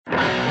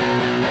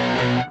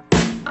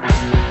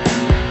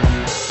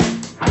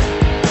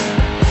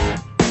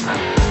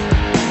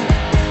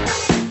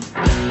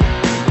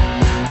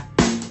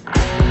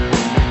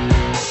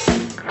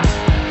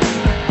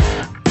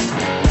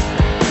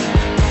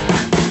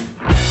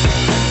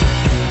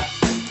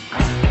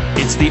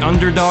the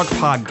Underdog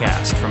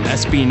Podcast from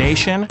SB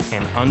Nation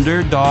and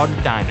Underdog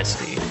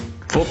Dynasty.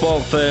 Football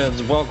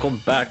fans, welcome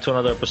back to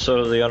another episode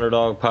of the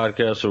Underdog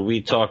Podcast where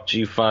we talk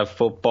G5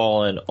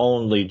 football and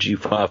only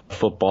G5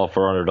 football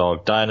for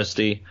Underdog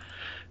Dynasty.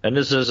 And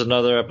this is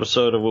another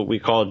episode of what we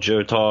call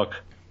Joe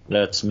Talk.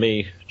 That's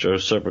me, Joe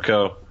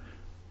Serpico. You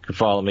can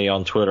follow me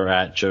on Twitter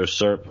at Joe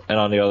Serp. And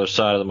on the other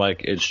side of the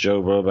mic, it's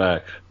Joe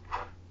Broback.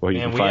 Where you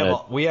can find it.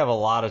 We have a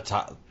lot of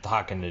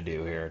talking to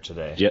do here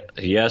today.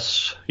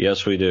 Yes,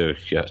 we do.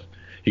 Yes.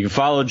 You can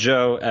follow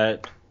Joe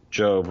at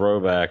Joe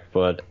Broback,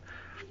 but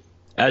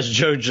as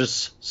Joe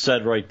just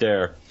said right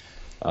there,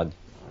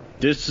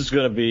 this is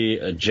going to be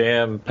a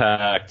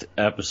jam-packed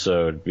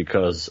episode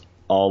because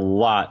a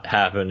lot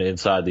happened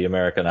inside the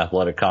American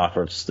Athletic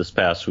Conference this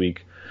past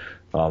week.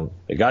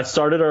 It got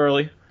started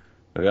early.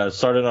 It got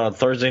started on a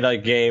Thursday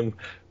night game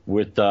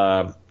with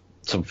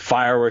some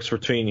fireworks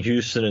between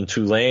Houston and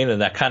Tulane,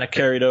 and that kind of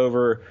carried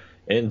over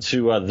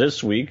into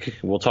this week.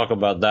 We'll talk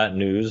about that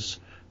news.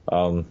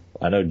 I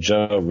know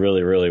Joe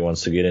really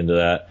wants to get into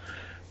that.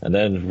 And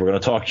then we're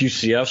going to talk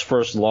UCF's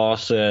first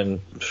loss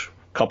in a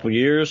couple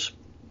years,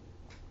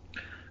 a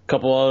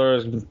couple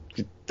other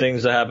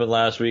things that happened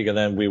last week, and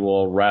then we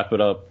will wrap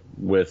it up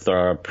with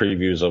our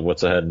previews of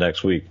what's ahead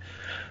next week.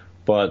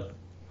 But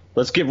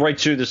let's get right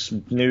to this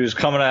news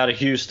coming out of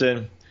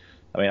Houston.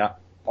 I mean,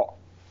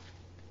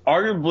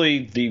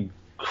 arguably the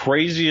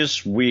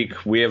craziest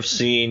week we have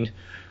seen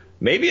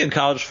maybe in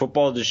college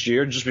football this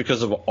year just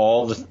because of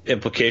all the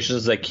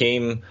implications that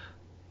came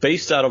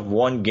based out of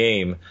one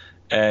game.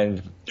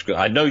 And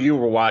I know you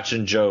were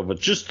watching, Joe, but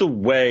just the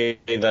way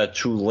that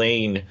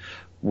Tulane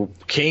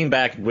came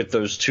back with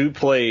those two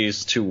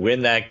plays to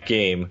win that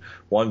game,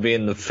 one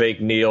being the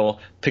fake kneel,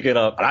 picking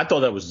up. And I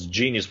thought that was a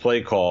genius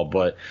play call,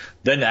 but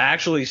then to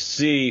actually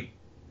see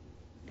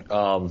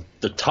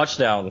the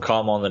touchdown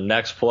come on the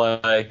next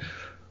play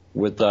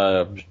with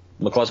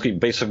McCluskey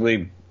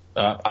basically,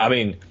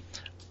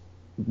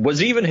 was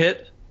he even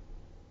hit?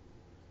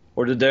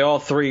 Or did all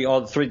three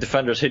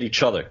defenders hit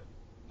each other?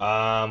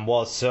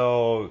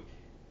 So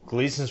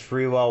Gleason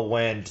Freewell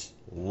went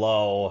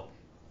low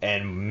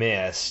and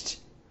missed,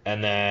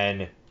 and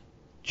then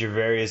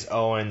Javarius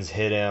Owens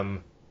hit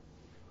him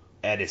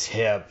at his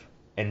hip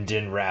and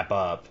didn't wrap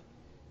up.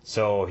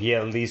 So he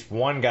had at least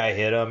one guy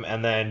hit him,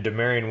 and then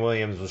Demarion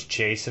Williams was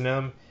chasing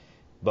him,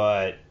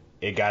 but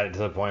it got to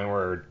the point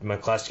where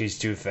McCluskey's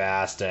too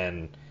fast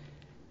and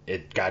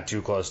it got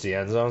too close to the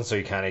end zone, so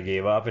he kind of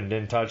gave up and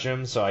didn't touch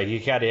him. So he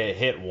got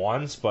hit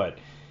once, but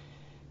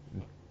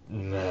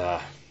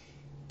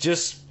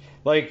just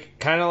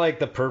kind of like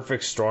the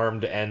perfect storm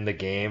to end the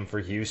game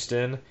for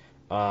Houston.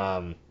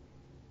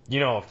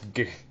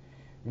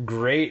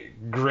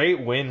 Great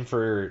win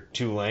for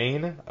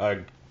Tulane.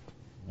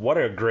 What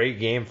a great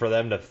game for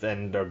them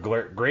and a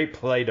great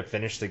play to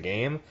finish the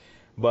game.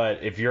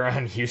 But if you're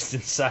on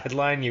Houston's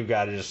sideline, you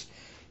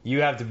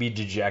have to be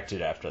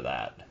dejected after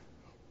that.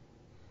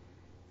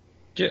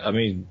 Yeah, I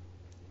mean,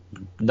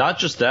 not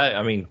just that.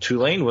 I mean,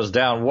 Tulane was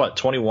down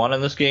 21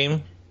 in this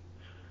game,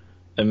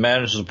 and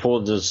managed to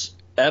pull this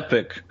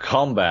epic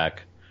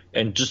comeback.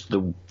 And just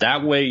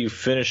that way you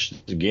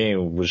finished the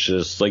game was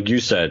just, like you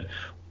said,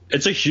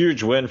 it's a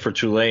huge win for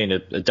Tulane.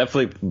 It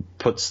definitely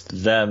puts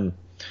them.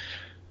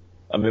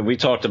 I mean, we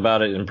talked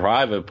about it in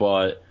private,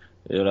 but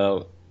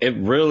it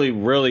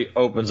really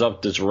opens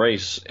up this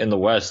race in the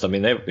West. I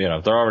mean,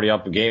 they're already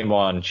up a game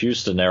on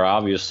Houston there,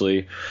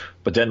 obviously,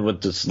 but then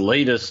with this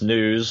latest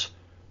news,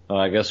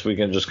 I guess we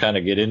can just kind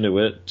of get into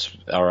it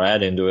or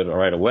add into it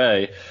right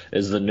away,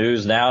 is the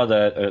news now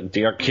that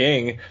D'Eriq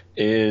King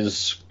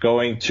is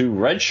going to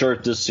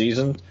redshirt this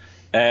season.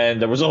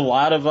 And there was a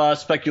lot of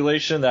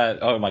speculation that,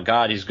 oh, my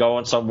God, he's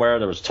going somewhere.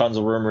 There was tons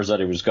of rumors that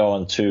he was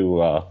going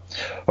to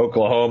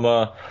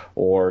Oklahoma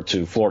or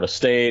to Florida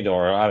State,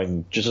 or I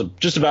mean,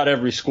 just about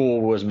every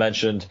school was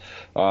mentioned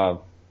for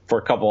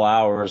a couple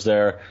hours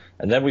there.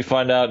 And then we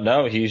find out,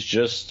 no, he's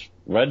just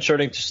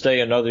redshirting to stay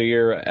another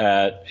year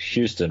at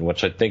Houston,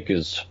 which I think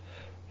is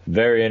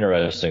very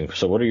interesting.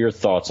 So what are your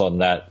thoughts on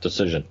that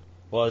decision?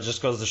 Well, it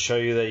just goes to show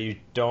you that you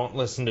don't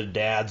listen to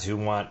dads who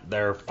want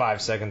their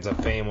 5 seconds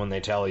of fame when they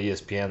tell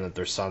ESPN that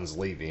their son's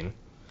leaving.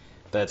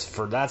 That's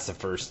the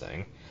first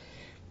thing.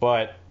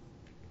 But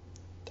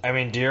I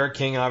mean, D'Eriq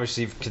King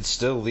obviously could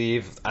still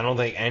leave. I don't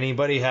think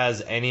anybody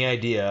has any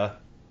idea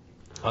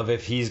of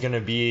if he's going to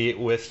be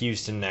with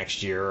Houston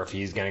next year or if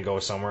he's going to go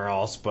somewhere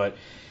else. But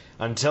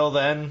until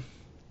then,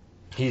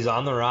 he's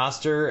on the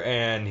roster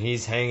and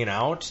he's hanging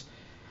out.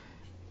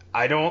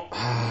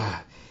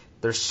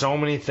 There's so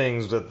many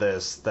things with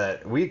this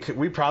that we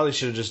probably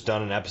should have just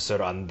done an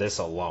episode on this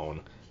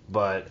alone.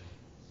 But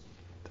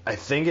I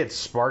think it's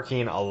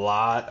sparking a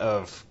lot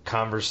of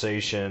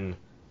conversation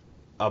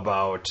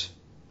about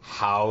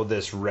how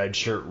this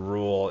redshirt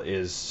rule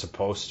is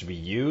supposed to be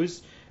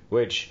used,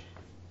 which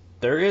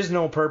there is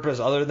no purpose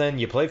other than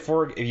if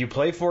you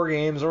play 4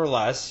 games or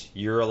less,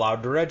 you're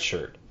allowed to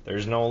redshirt.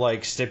 There's no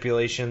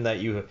stipulation that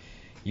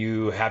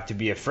you have to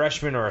be a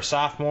freshman or a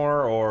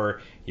sophomore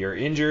or you're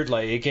injured.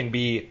 It can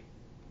be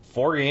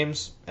 4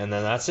 games, and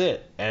then that's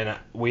it. And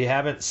we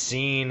haven't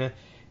seen,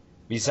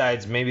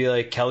 besides maybe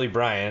like Kelly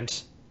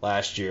Bryant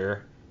last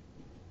year,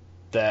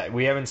 that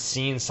we haven't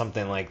seen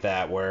something like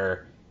that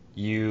where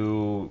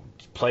you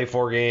play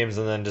 4 games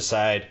and then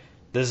decide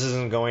this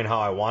isn't going how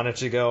I want it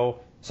to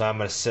go, so I'm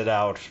going to sit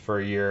out for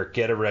a year,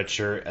 get a red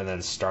shirt, and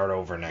then start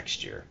over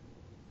next year.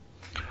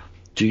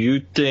 Do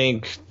you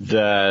think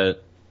that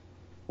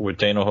what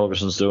Dana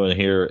Holgerson's doing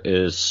here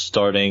is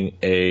starting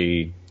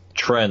a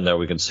trend that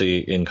we can see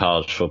in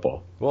college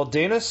football? Well,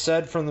 Dana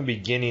said from the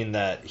beginning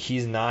that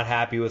he's not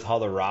happy with how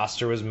the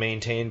roster was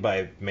maintained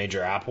by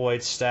Major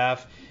Applewhite's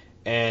staff,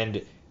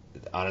 and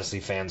honestly,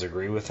 fans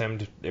agree with him,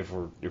 if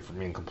we're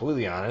being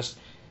completely honest.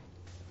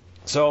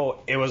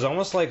 So it was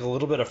almost like a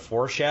little bit of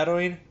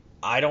foreshadowing.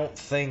 I don't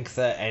think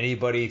that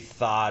anybody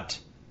thought,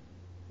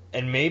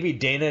 and maybe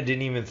Dana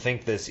didn't even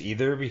think this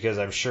either, because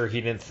I'm sure he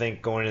didn't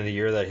think going into the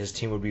year that his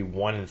team would be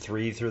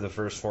 1-3 through the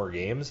first 4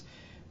 games.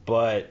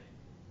 But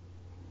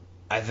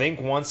I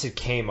think once it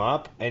came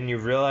up and you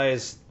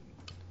realize,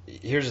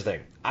 here's the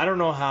thing, I don't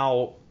know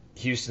how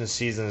Houston's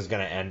season is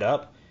going to end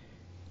up.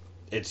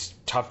 It's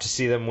tough to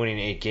see them winning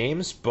 8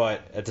 games,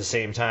 but at the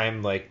same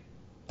time, like,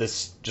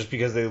 this, just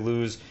because they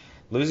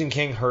losing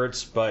King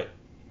hurts, but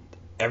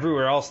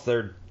everywhere else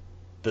they're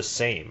the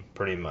same,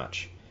 pretty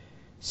much.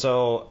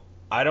 So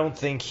I don't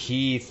think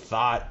he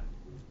thought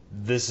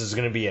this is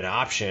going to be an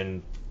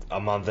option a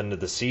month into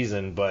the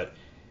season, but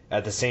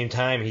at the same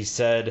time, he's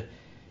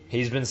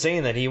been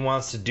saying that he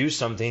wants to do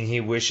something. He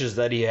wishes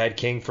that he had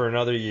King for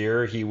another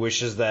year. He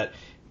wishes that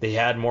they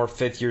had more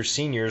fifth-year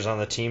seniors on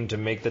the team to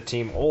make the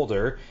team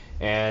older,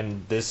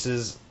 and this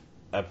is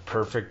a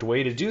perfect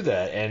way to do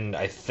that. And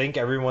I think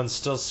everyone's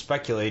still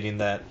speculating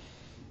that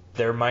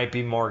there might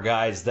be more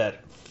guys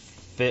that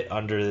fit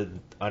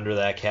under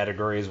that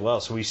category as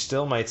well. So we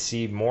still might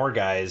see more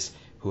guys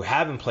who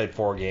haven't played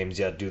 4 games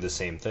yet do the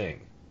same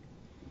thing.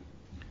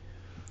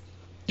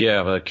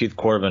 Yeah, but Keith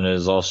Corbin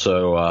is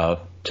also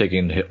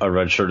taking a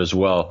red shirt as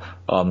well.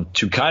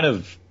 To kind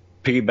of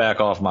piggyback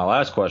off my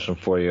last question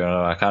for you,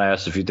 I kind of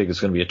asked if you think it's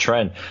going to be a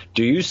trend.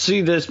 Do you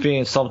see this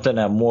being something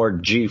that more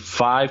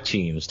G5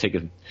 teams take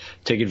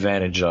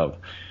advantage of?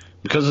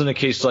 Because in a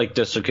case like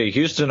this, okay,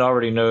 Houston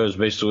already knows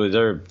basically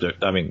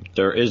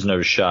there is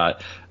no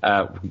shot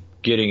at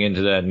getting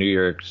into that New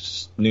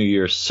Year's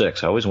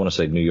 6. I always want to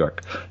say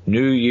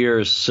New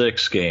Year's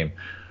 6 game.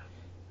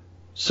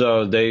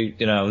 So they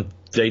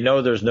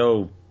know there's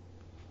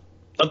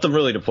nothing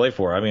really to play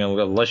for. I mean,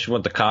 unless you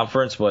want the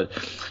conference, but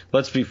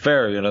let's be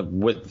fair,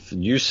 with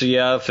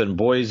UCF and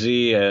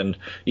Boise and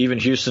even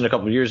Houston a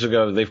couple of years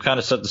ago, they've kind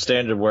of set the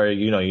standard where,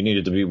 you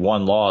needed to be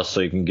 1 loss so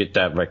you can get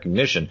that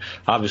recognition.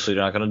 Obviously,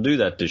 they're not going to do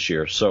that this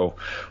year. So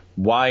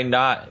why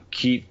not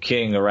keep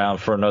King around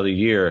for another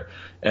year?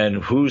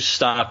 And who's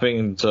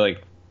stopping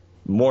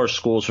more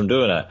schools from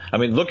doing that? I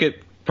mean, look at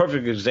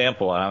perfect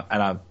example,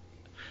 and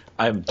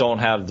I don't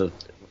have the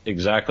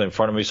exactly in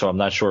front of me, so I'm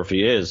not sure if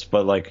he is,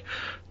 but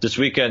this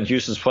weekend,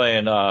 Houston's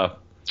playing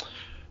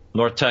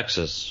North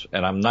Texas,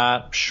 and I'm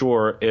not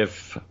sure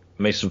if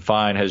Mason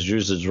Fine has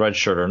used his red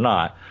shirt or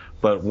not,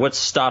 but what's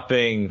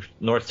stopping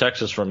North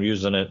Texas from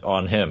using it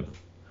on him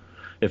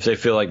if they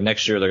feel like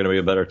next year they're going to be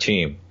a better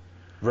team?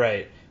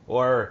 Right.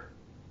 Or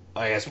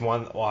I guess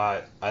another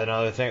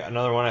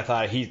one I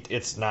thought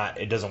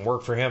it doesn't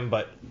work for him,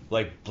 but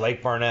like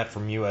Blake Barnett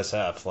from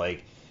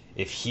USF,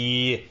 if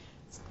he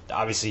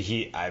obviously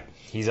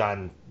he's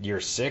on year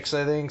 6,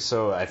 I think.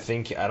 So I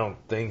don't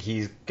think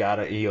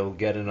he'll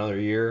get another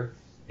year.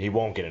 He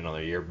won't get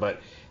another year,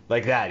 but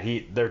like that,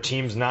 their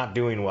team's not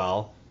doing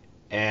well,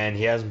 and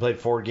he hasn't played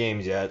 4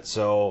 games yet.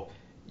 So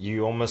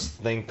you almost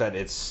think that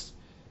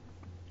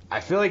I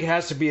feel like it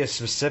has to be a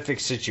specific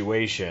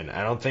situation.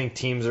 I don't think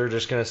teams are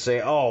just gonna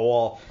say, "Oh,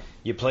 well,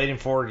 you played in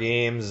 4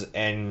 games,"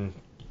 and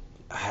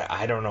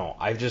I don't know.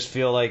 I just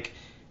feel like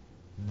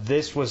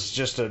this was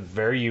just a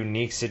very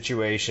unique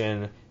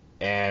situation.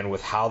 And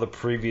with how the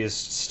previous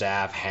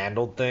staff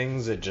handled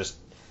things,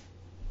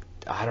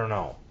 I don't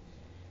know.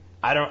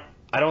 I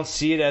don't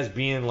see it as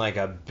being like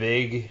a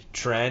big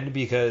trend,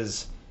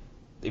 because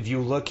if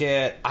you look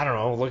at,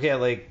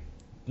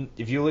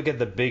 if you look at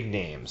the big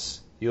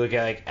names, you look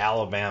at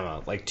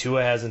Alabama,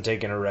 Tua hasn't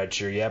taken a red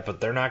shirt yet, but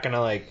they're not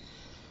gonna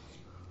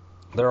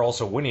they're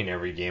also winning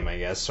every game, I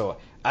guess. So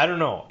I don't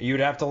know.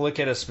 You'd have to look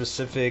at a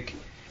specific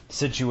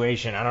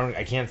situation.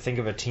 I can't think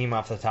of a team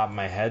off the top of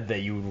my head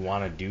that you would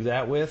want to do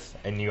that with,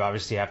 and you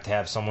obviously have to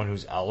have someone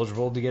who's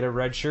eligible to get a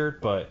red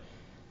shirt, but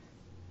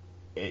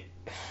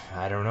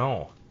I don't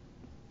know,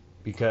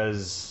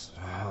 because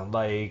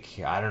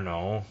I don't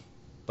know,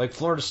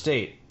 Florida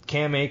State,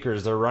 Cam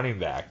Akers, their running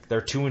back,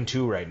 they're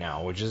 2-2 right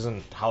now, which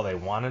isn't how they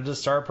wanted to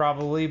start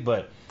probably,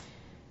 but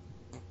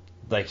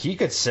he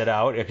could sit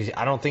out.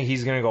 I don't think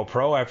he's gonna go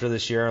pro after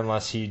this year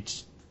unless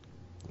he's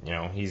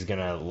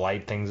gonna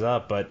light things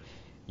up, but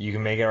you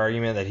can make an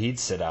argument that he'd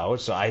sit out.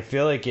 So I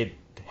feel like it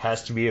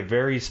has to be a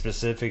very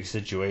specific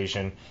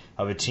situation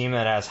of a team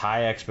that has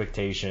high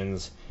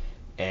expectations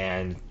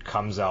and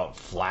comes out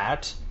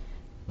flat.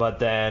 But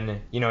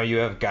then, you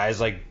have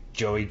guys like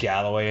Joey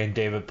Galloway and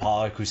David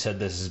Pollock, who said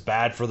this is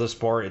bad for the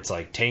sport. It's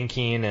like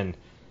tanking, and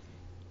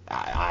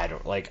I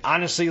don't like,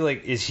 honestly,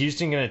 like, is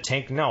Houston going to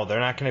tank? No, they're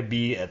not going to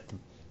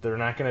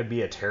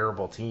be a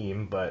terrible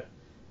team, but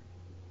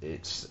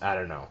it's, I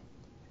don't know.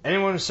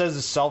 Anyone who says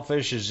it's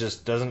selfish is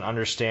just doesn't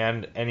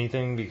understand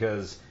anything,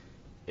 because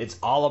it's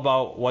all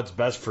about what's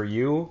best for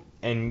you,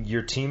 and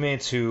your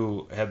teammates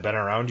who have been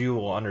around you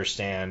will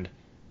understand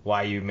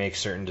why you make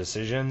certain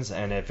decisions,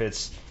 and if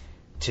it's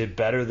to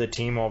better the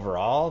team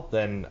overall,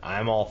 then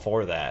I'm all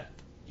for that.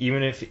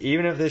 Even if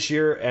this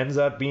year ends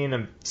up being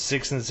a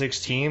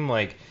 6-6 team,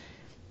 like,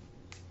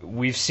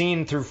 we've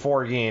seen through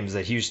 4 games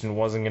that Houston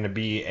wasn't going to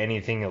be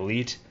anything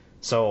elite,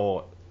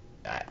 so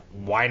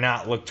why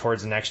not look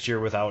towards next year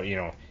without,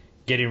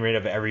 getting rid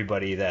of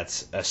everybody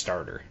that's a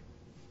starter?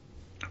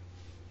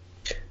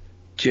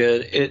 Yeah,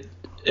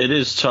 it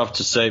is tough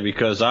to say,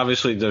 because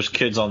obviously there's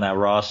kids on that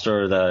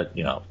roster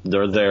that,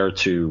 they're there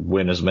to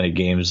win as many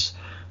games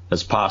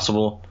as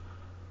possible.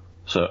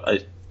 So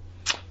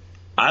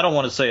I don't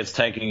want to say it's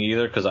tanking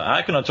either, because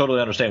I can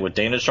totally understand what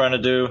Dana's trying to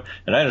do,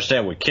 and I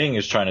understand what King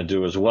is trying to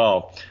do as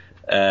well.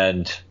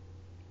 And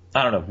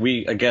I don't know,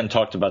 we again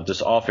talked about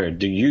this off air.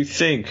 Do you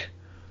think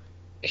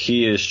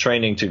he is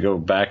training to go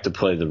back to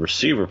play the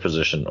receiver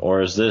position,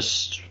 or is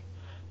this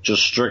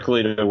just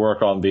strictly to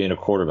work on being a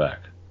quarterback?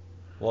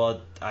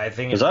 Well, I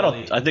think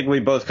I think we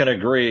both can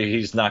agree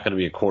he's not going to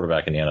be a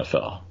quarterback in the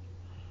NFL.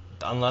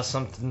 Unless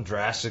something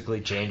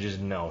drastically changes,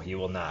 no, he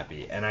will not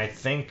be. And I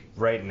think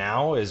right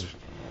now is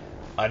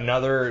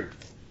another,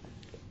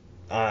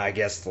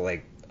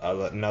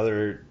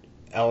 another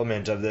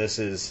element of this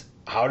is,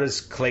 how does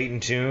Clayton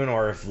Tune,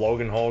 or if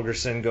Logan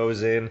Holgorsen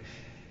goes in,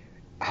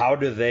 how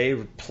do they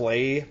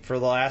play for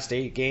the last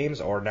 8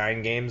 games or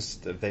 9 games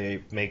if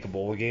they make a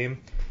bowl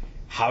game?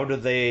 How do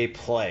they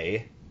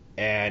play?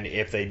 And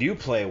if they do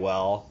play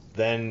well,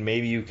 then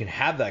maybe you can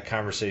have that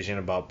conversation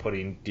about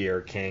putting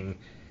D'Eriq King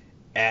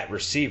at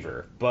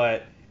receiver.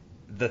 But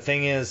the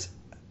thing is,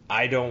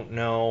 I don't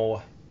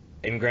know,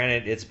 and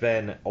granted, it's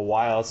been a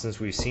while since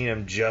we've seen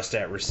him just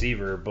at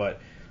receiver,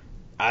 but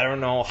I don't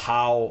know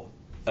how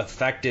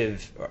efficient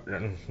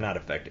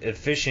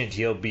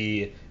he'll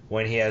be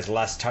when he has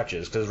less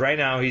touches. Because right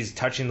now he's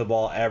touching the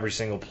ball every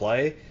single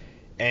play,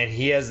 and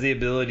he has the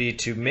ability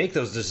to make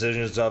those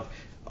decisions of,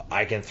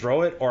 I can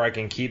throw it or I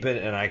can keep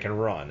it and I can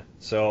run.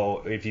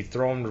 So if you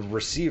throw him to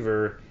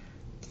receiver,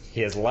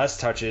 he has less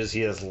touches,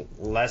 he has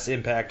less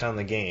impact on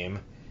the game.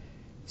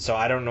 So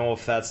I don't know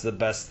if that's the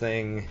best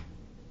thing.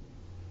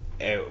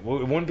 It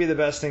wouldn't be the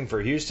best thing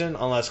for Houston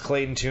unless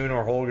Clayton Tune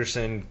or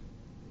Holgorsen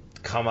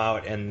come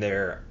out and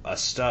they're a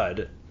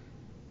stud.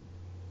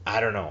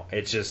 I don't know.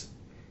 It's just,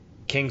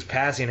 King's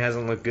passing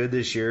hasn't looked good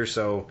this year,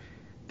 so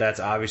that's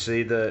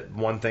obviously the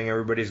one thing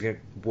everybody's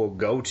will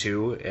go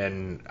to,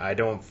 and I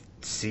don't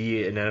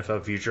see an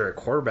NFL future at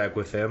quarterback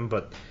with him,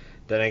 but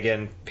then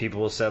again,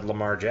 people said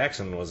Lamar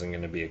Jackson wasn't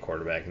going to be a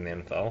quarterback in the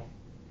NFL.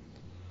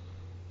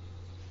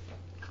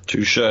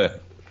 Touche.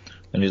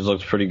 And he's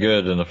looked pretty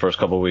good in the first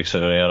couple of weeks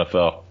in the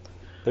NFL.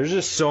 There's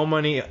just so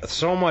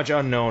much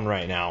unknown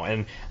right now,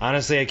 and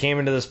honestly, I came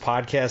into this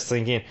podcast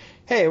thinking,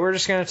 hey, we're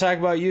just going to talk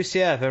about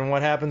UCF and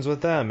what happens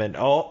with them, and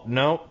oh,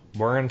 no,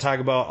 we're going to talk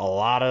about a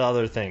lot of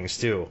other things,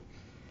 too.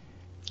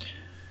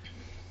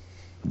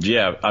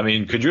 Yeah, I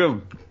mean,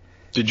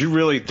 did you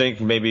really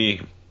think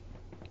maybe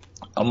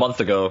a month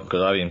ago,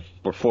 because I mean,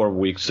 we're 4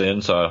 weeks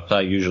in, so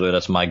usually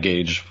that's my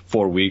gauge,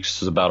 4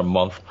 weeks is about a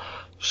month,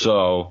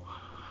 so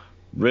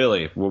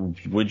really,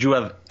 would you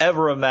have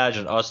ever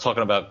imagined us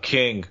talking about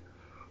King?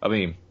 I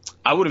mean,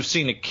 I would have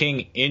seen a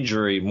King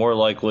injury more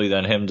likely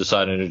than him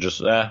deciding to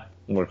just, I'm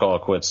going to call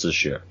it quits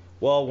this year.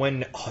 Well,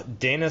 when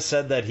Dana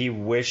said that he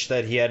wished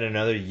that he had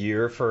another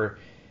year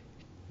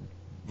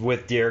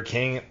with D'Eriq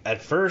King,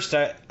 at first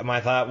my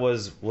thought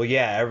was, well,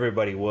 yeah,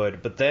 everybody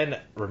would. But then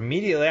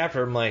immediately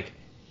after, I'm like,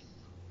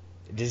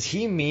 does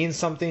he mean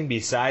something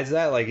besides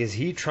that? Like, is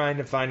he trying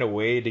to find a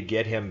way to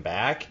get him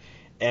back?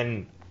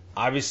 And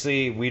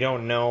obviously, we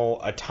don't know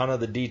a ton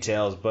of the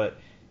details, but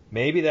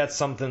maybe that's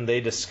something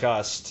they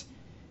discussed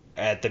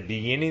at the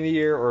beginning of the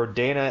year, or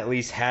Dana at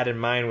least had in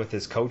mind with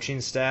his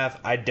coaching staff.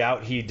 I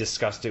doubt he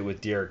discussed it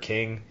with D'Eriq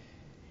King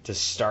to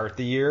start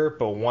the year,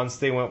 but once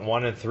they went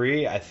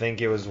 1-3, I think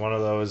it was one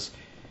of those,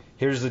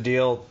 here's the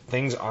deal,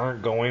 things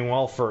aren't going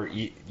well for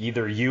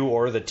either you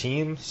or the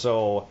team,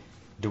 so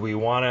do we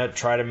want to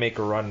try to make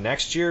a run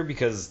next year?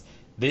 Because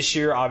this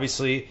year,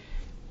 obviously,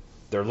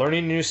 they're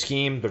learning a new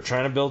scheme, they're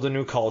trying to build a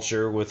new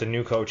culture with a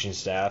new coaching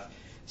staff,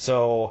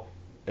 so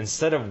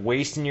instead of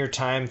wasting your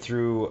time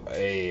through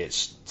a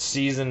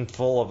season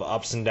full of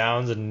ups and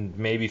downs and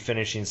maybe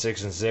finishing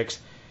 6-6,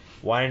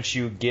 why don't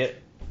you get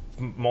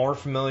more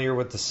familiar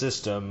with the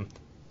system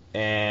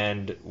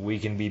and we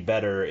can be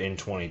better in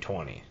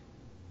 2020?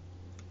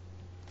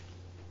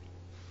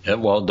 Yeah,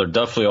 well, they're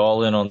definitely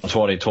all in on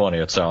 2020,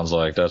 it sounds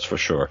like, that's for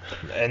sure.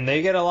 And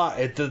they get a lot.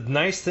 The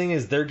nice thing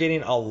is they're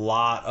getting a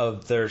lot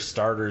of their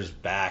starters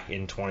back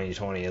in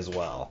 2020 as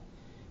well.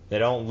 They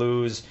don't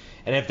lose.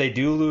 And if they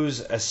do lose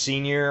a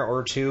senior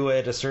or two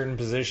at a certain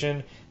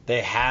position,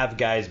 they have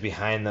guys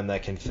behind them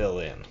that can fill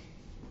in.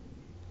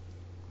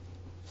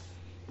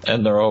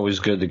 And they're always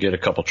good to get a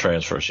couple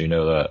transfers, you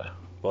know that.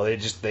 Well,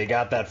 they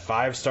got that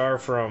 5-star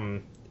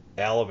from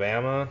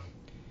Alabama,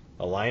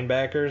 a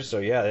linebacker. So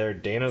yeah,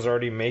 Dana's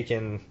already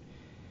making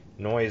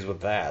noise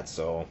with that.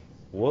 So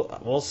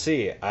we'll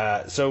see.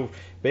 So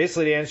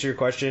basically, to answer your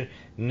question,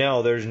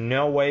 no, there's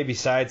no way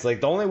besides the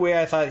only way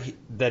I thought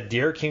that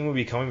D'Eriq King would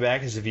be coming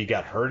back is if he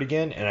got hurt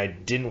again, and I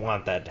didn't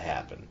want that to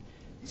happen.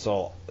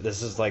 So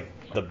this is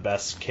the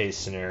best case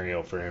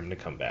scenario for him to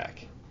come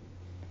back.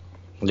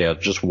 Yeah,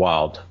 just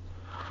wild.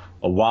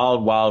 A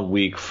wild, wild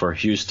week for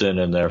Houston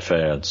and their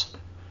fans,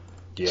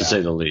 to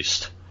say the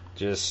least.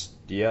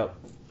 Yep.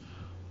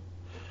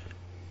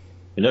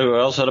 You know who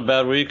else had a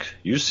bad week?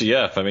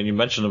 UCF. I mean, you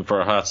mentioned them for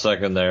a hot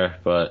second there,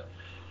 but,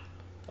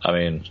 I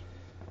mean,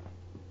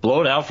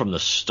 blown out from the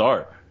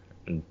start.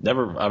 They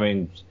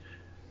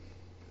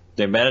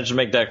managed to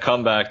make that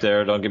comeback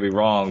there, don't get me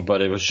wrong,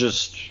 but it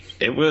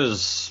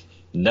was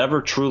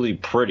never truly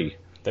pretty.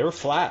 They were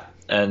flat.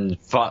 And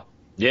flat,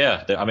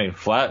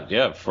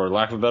 for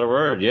lack of a better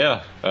word,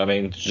 yeah. I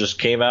mean, just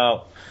came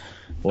out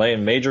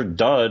laying major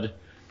dud,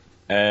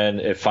 and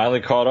it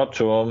finally caught up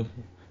to them.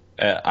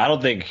 I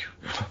don't think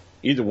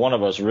either one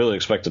of us really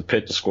expected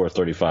Pitt to score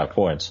 35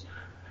 points.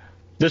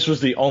 This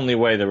was the only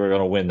way they were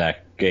going to win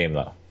that game,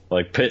 though.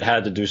 Pitt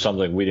had to do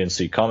something we didn't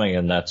see coming,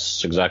 and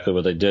that's exactly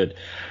what they did.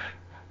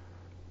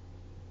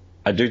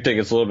 I do think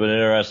it's a little bit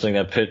interesting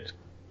that Pitt,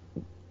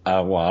 I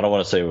don't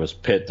want to say it was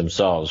Pitt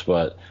themselves,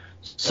 but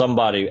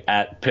somebody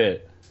at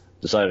Pitt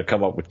decided to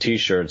come up with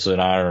T-shirts in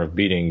honor of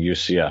beating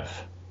UCF.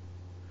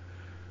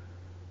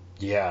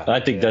 Yeah. I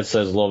think that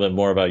says a little bit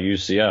more about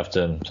UCF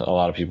than a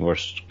lot of people are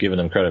giving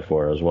them credit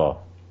for as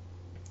well.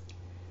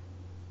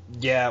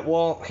 Yeah,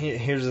 well,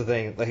 here's the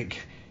thing.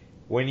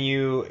 When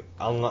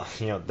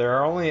there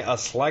are only a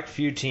select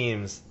few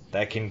teams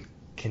that can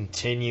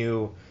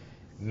continue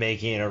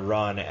making a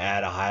run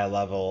at a high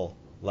level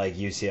like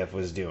UCF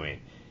was doing.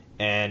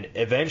 And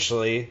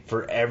eventually,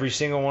 for every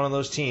single one of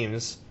those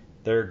teams,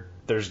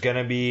 there's going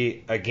to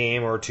be a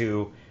game or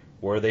two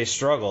where they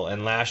struggle.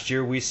 And last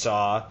year we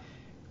saw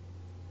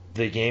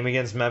the game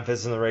against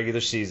Memphis in the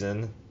regular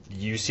season.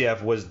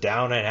 UCF was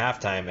down at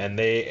halftime,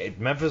 and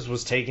Memphis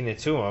was taking it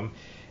to them,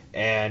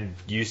 and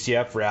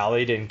UCF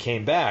rallied and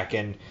came back.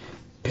 And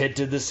Pitt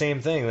did the same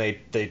thing.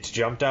 They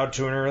jumped out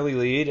to an early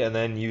lead, and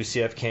then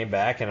UCF came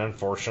back and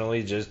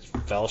unfortunately just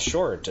fell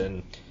short.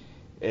 And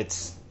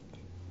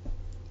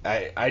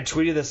I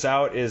tweeted this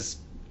out, is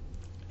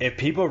if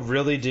people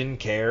really didn't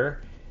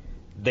care,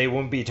 they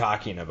wouldn't be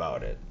talking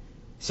about it.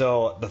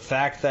 So the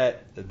fact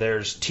that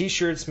there's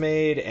T-shirts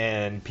made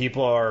and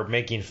people are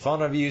making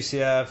fun of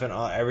UCF and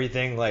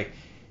everything,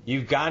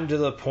 you've gotten to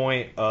the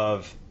point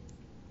of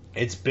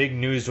it's big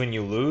news when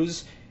you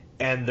lose,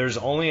 and there's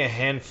only a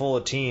handful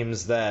of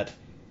teams that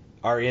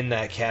are in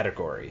that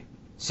category.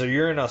 So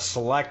you're in a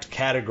select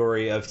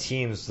category of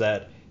teams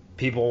that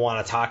people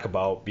want to talk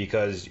about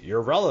because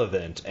you're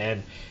relevant.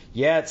 And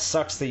yeah, it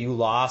sucks that you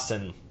lost,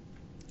 and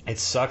it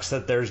sucks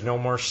that there's no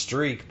more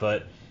streak,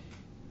 but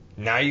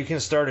now you can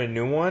start a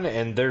new one,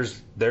 and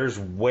there's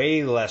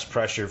way less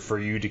pressure for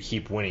you to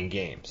keep winning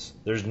games.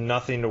 There's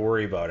nothing to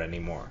worry about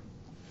anymore.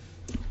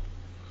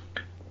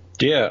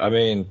 Yeah, I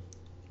mean,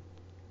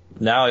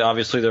 now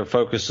obviously their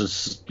focus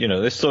is,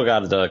 they still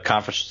got the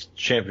conference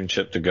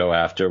championship to go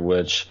after,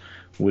 which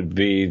would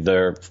be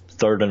their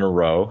third in a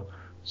row.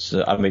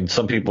 So, I mean,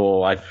 some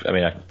people, I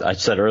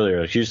said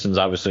earlier, Houston's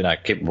obviously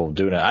not capable of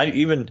doing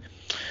it.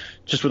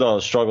 Just with all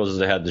the struggles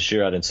they had this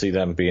year, I didn't see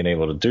them being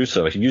able to do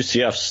so.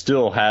 UCF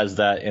still has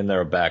that in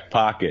their back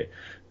pocket.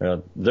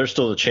 They're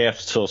still the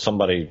champs until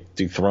somebody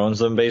dethrones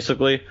them,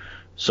 basically.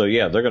 So,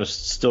 yeah, they're going to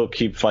still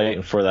keep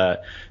fighting for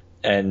that.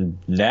 And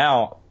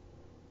now,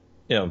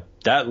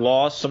 that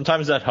loss,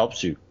 sometimes that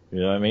helps you.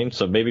 You know what I mean?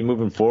 So maybe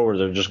moving forward,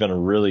 they're just going to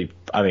really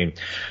 –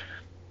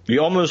 you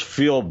almost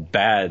feel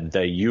bad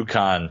that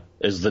UConn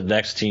is the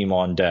next team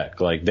on deck.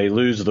 They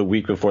lose the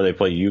week before they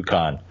play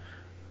UConn.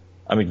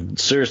 I mean,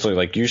 seriously,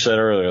 like you said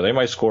earlier, they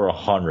might score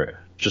 100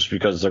 just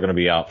because they're going to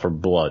be out for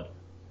blood.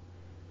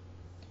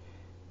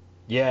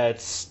 Yeah,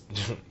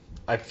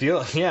 I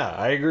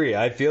agree.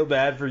 I feel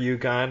bad for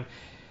UConn.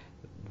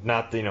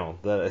 Not,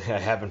 that I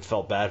haven't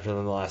felt bad for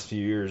them the last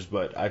few years,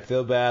 but I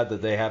feel bad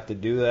that they have to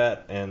do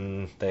that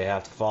and they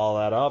have to follow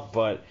that up.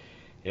 But,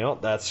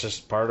 that's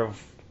just part of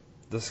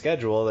the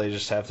schedule. They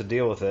just have to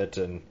deal with it.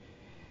 And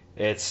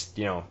it's,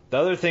 the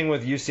other thing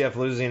with UCF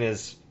losing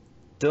is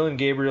Dylan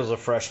Gabriel's a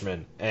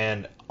freshman,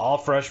 and all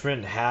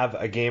freshmen have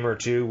a game or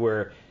two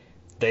where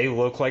they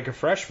look like a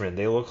freshman.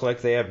 They look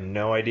like they have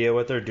no idea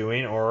what they're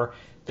doing, or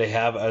they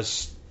have a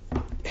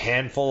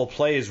handful of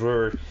plays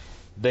where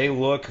they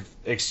look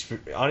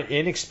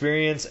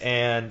inexperienced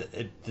and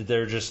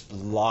they're just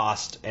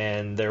lost.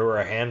 And there were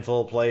a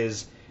handful of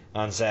plays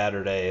on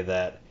Saturday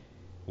that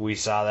we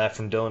saw that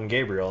from Dylan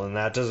Gabriel, and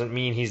that doesn't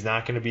mean he's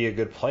not going to be a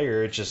good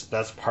player. It's just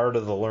that's part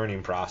of the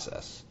learning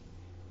process.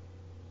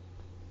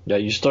 Yeah,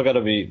 you still got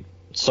to be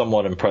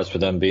somewhat impressed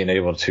with them being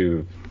able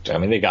to. I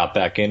mean, they got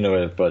back into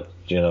it, but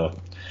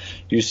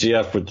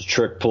UCF with the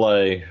trick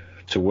play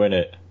to win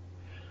it.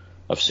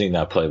 I've seen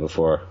that play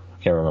before.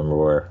 I can't remember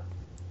where.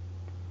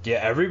 Yeah,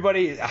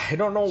 everybody. I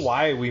don't know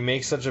why we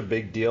make such a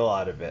big deal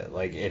out of it.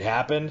 Like, it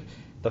happened.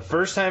 The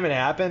first time it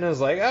happened, it was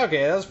like,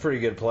 okay, that was a pretty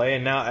good play,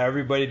 and now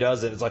everybody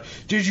does it. It's like,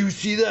 did you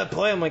see that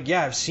play? I'm like,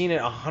 yeah, I've seen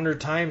it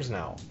 100 times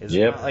now. It's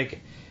not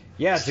like,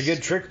 yeah, it's a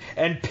good trick.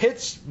 And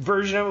Pitt's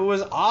version of it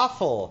was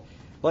awful.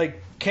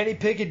 Like, Kenny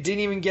Pickett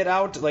didn't even get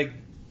out. Like,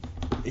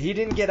 he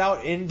didn't get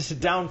out into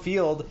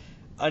downfield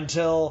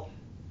until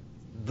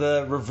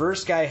the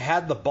reverse guy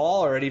had the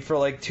ball already for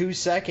like 2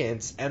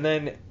 seconds, and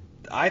then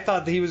I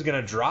thought that he was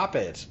gonna drop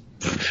it.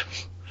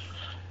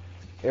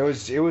 It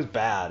was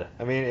bad.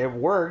 I mean, it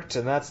worked,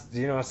 and that's,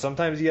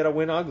 sometimes you gotta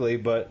win ugly,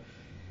 but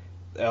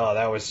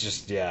that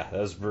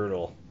was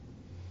brutal.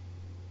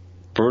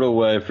 Brutal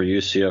way for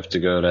UCF to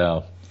go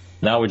down.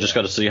 Now we just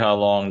got to see how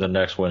long the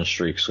next win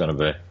streak's gonna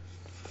be.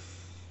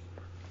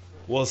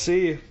 We'll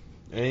see.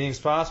 Anything's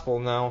possible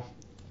now.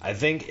 I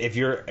think if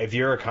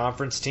you're a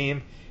conference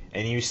team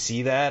and you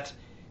see that,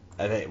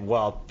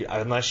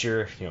 unless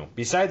you're,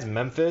 besides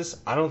Memphis,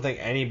 I don't think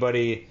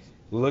anybody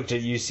looked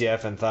at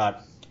UCF and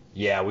thought,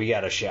 yeah, we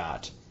got a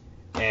shot.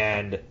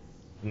 And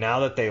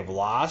now that they've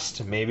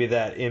lost, maybe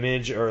that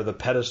image or the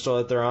pedestal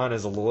that they're on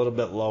is a little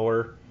bit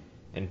lower,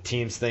 and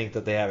teams think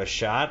that they have a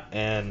shot.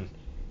 And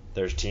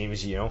there's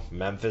teams,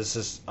 Memphis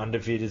is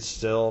undefeated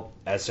still,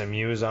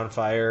 SMU is on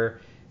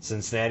fire,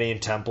 Cincinnati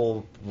and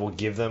Temple will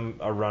give them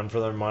a run for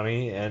their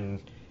money,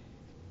 and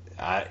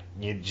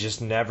you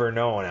just never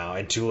know now.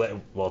 And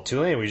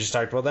Tulane, we just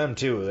talked about them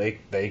too.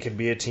 They could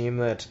be a team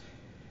that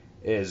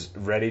is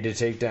ready to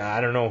take down.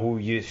 I don't know who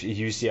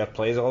UCF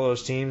plays all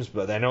those teams,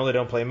 but I know they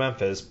don't play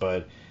Memphis.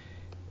 But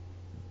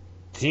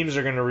teams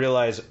are going to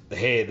realize,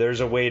 hey,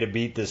 there's a way to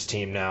beat this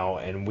team now,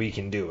 and we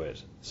can do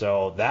it.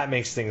 So that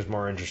makes things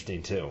more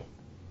interesting too.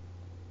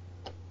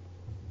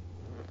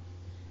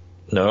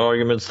 No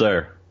arguments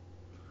there.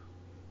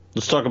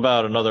 Let's talk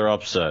about another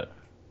upset.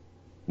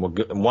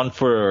 One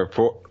for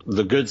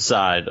the good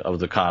side of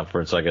the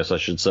conference, I guess I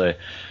should say.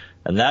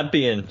 And that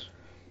being,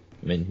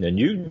 and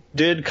you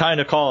did kind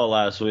of call it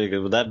last week,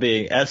 with that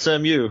being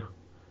SMU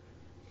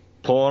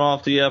pulling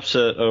off the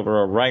upset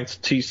over a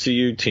ranked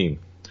TCU team.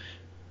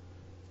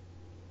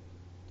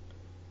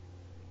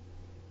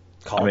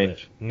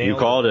 You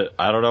called it.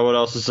 I don't know what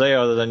else to say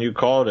other than you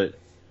called it.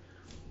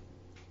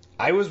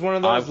 I was one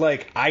of those,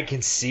 I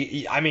can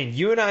see. I mean,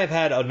 you and I have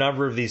had a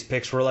number of these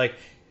picks where,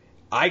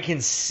 I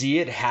can see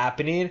it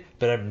happening,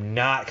 but I'm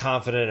not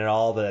confident at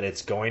all that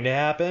it's going to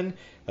happen.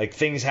 Like,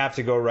 things have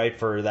to go right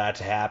for that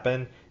to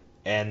happen,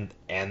 and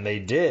they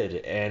did.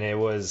 And it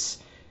was.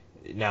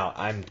 Now,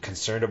 I'm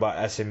concerned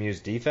about SMU's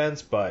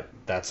defense, but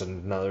that's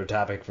another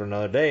topic for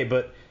another day.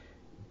 But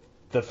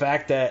the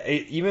fact that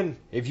even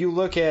if you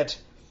look at,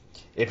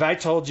 if I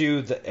told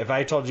you SMU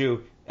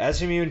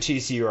and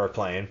TCU are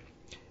playing,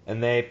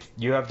 and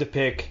you have to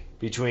pick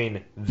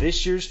between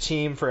this year's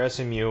team for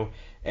SMU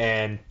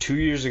and 2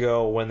 years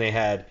ago when they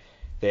had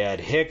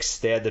Hicks,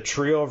 they had the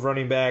trio of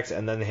running backs,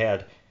 and then they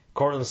had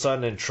Cortland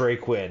Sutton and Trey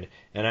Quinn.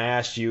 And I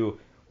asked you,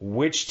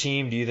 which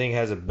team do you think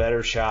has a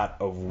better shot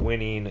of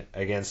winning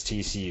against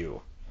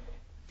TCU?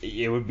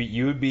 You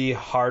would be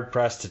hard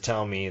pressed to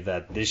tell me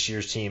that this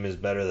year's team is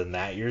better than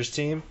that year's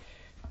team.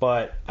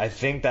 But I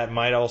think that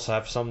might also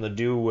have something to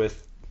do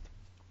with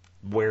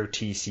where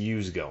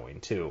TCU's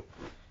going too.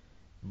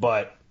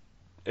 But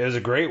it was a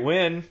great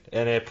win,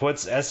 and it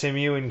puts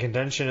SMU in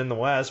contention in the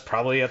West,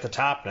 probably at the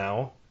top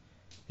now.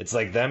 It's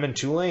like them and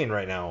Tulane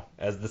right now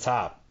as the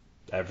top,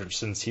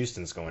 since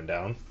Houston's going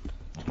down.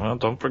 Well,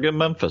 don't forget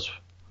Memphis.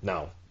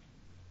 No.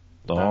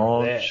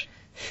 Don't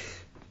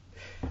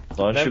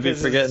you be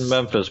forgetting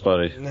Memphis,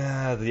 buddy.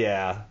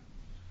 Yeah.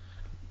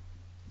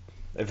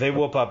 If they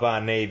whoop up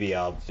on Navy,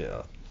 I'll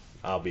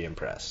be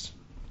impressed.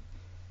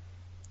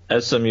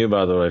 SMU,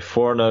 by the way,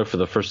 4-0 for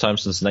the first time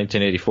since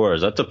 1984.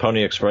 Is that the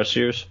Pony Express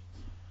years?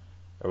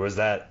 Or was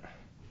that...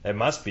 It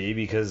must be,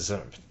 because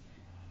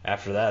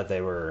after that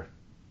they were...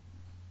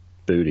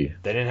 Booty.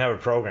 They didn't have a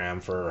program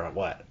for,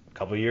 a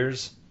couple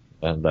years?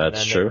 And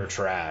that's true. They were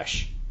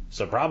trash.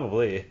 So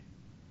probably.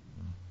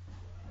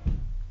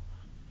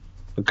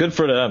 But good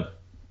for them.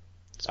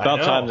 It's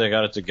about time they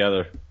got it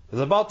together.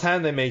 It's about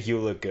time they make you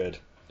look good.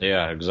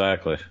 Yeah,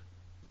 exactly.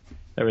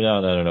 Every now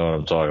and then I know what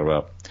I'm talking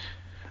about.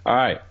 All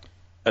right.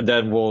 And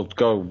then we'll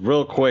go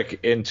real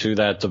quick into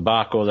that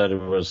debacle that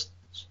it was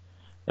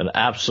an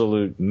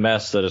absolute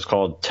mess that is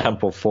called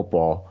Temple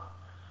football.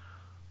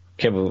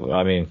 Dude,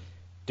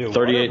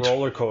 38. What a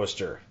roller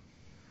coaster.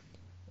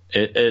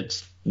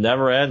 It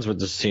never ends with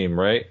this team,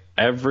 right?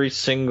 Every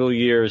single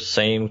year,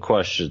 same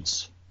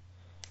questions.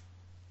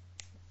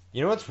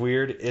 You know what's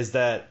weird is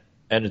that...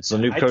 And it's a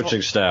new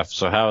coaching staff,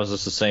 so how is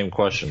this the same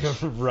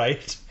questions?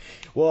 Right.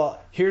 Well,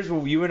 here's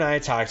what you and I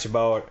talked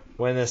about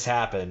when this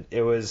happened.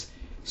 It was...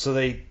 So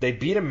they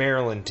beat a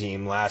Maryland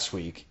team last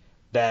week.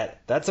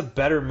 That's a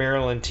better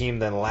Maryland team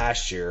than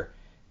last year,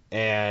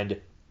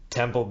 and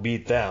Temple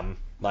beat them.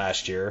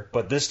 last year,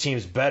 but this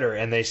team's better,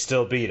 and they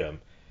still beat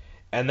them.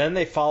 And then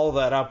they follow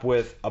that up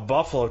with a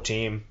Buffalo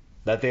team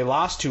that they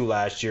lost to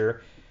last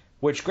year,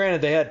 which,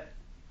 granted,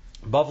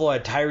 Buffalo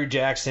had Tyree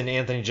Jackson,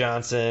 Anthony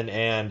Johnson,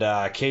 and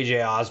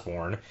KJ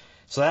Osborne,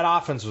 so that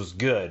offense was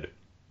good.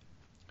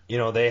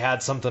 They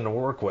had something to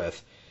work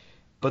with.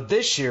 But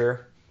this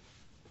year,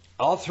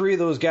 all three of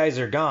those guys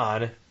are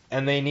gone,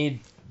 and they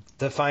need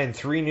to find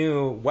three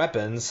new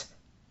weapons,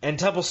 and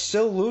Temple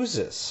still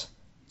loses.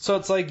 So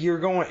it's like you're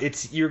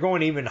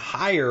going even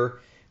higher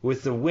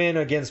with the win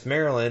against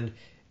Maryland,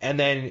 and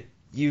then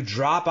you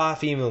drop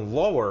off even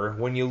lower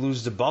when you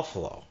lose to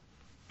Buffalo.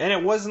 And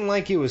it wasn't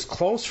like it was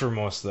close for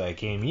most of that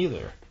game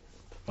either.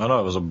 I know,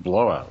 it was a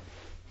blowout.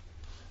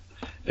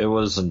 It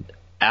was an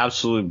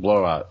absolute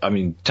blowout. I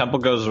mean, Temple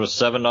goes with a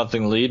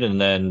 7-0 lead, and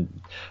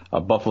then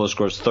Buffalo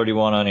scores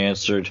 31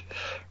 unanswered.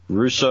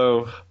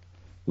 Russo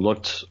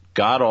looked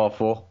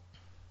god-awful.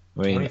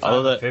 I mean,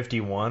 other than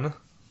 51.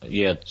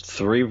 Yeah,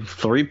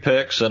 three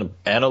picks and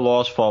a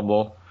lost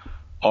fumble.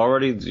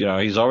 Already,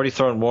 he's already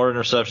thrown more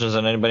interceptions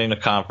than anybody in the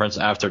conference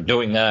after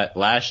doing that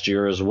last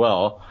year as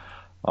well.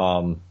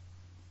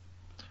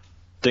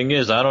 Thing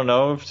is, I don't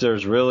know if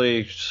there's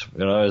really,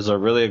 is there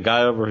really a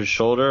guy over his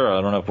shoulder?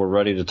 I don't know if we're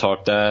ready to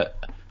talk that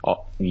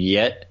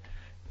yet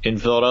in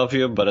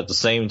Philadelphia, but at the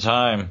same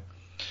time,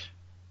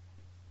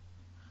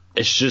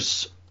 it's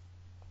just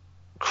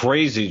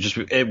crazy.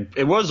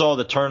 It was all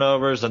the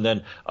turnovers and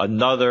then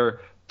another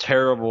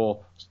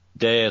terrible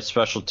day at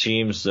special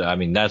teams. I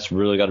mean, that's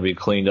really got to be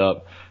cleaned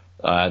up.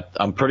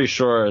 I'm pretty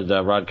sure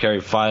that Rod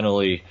Carey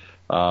finally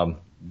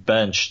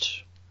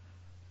benched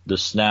the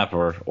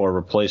snapper or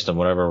replaced him,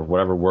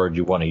 whatever word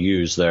you want to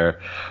use there.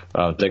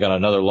 They got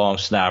another long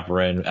snapper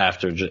in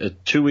after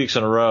 2 weeks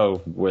in a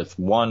row, with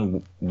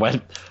one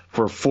went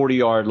for a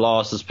 40-yard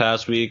loss this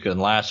past week, and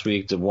last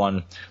week the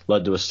one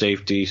led to a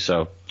safety.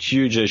 So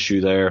huge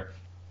issue there.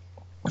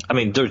 I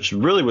mean, there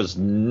really was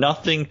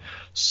nothing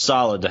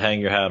solid to hang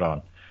your hat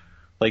on.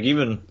 Like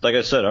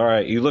I said, all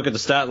right, you look at the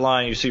stat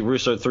line, you see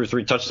Russo threw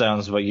 3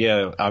 touchdowns, but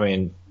yeah, I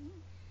mean,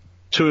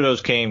 2 of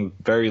those came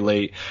very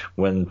late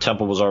when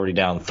Temple was already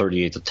down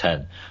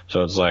 38-10.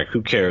 So it's like,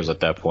 who cares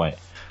at that point?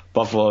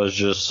 Buffalo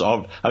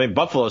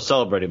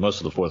celebrated most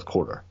of the fourth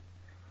quarter.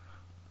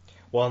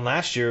 Well, and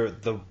last year,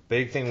 the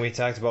big thing we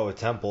talked about with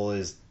Temple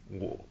is,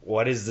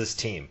 what is this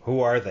team?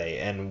 Who are they?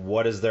 And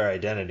what is their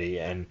identity?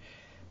 And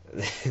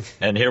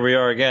here we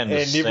are again.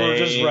 And we're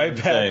just right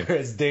back.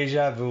 It's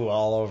deja vu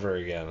all over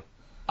again.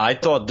 I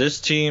thought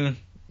this team,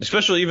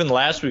 especially even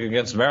last week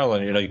against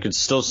Maryland, you could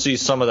still see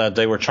some of that.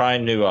 They were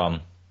trying to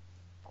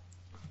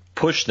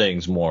push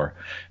things more.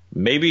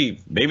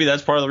 Maybe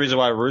that's part of the reason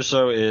why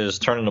Russo is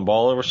turning the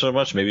ball over so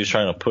much. Maybe he's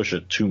trying to push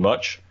it too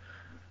much.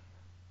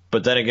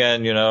 But then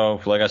again,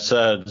 like I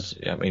said,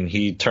 I mean,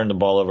 he turned the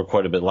ball over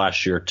quite a bit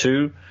last year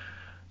too.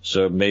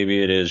 So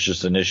maybe it is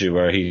just an issue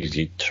where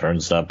he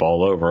turns that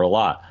ball over a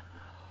lot.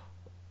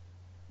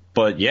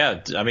 But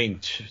yeah, I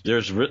mean,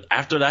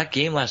 after that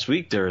game last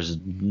week, there's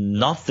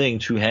nothing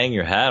to hang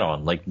your hat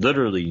on. Like,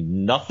 literally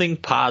nothing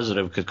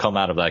positive could come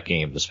out of that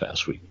game this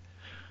past week.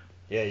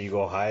 Yeah, you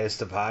go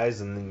highest of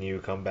highs, and then you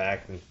come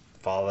back and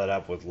follow that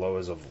up with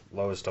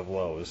lowest of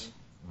lows.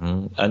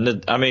 Mm-hmm. And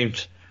then, I mean,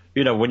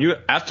 when you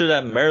after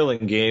that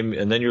Maryland game,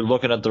 and then you're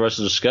looking at the rest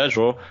of the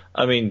schedule.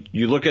 I mean,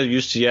 you look at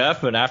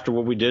UCF, and after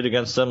what we did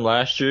against them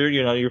last year,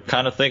 you're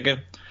kind of thinking,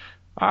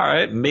 all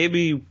right,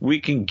 maybe we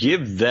can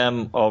give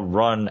them a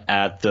run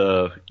at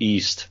the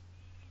East.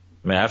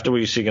 I mean, after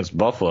what you see against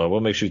Buffalo,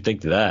 what makes you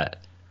think that?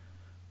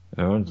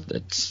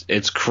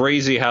 It's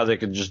crazy how they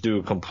could just do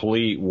a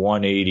complete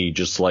 180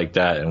 just like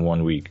that in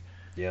 1 week.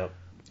 Yep,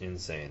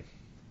 insane.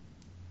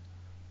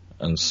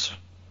 And it's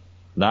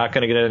not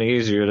going to get any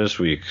easier this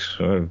week.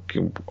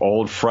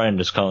 Old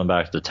friend is coming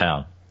back to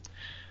town.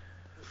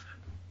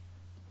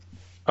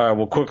 All right,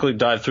 we'll quickly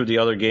dive through the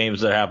other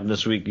games that happened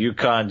this week.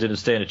 UConn didn't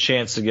stand a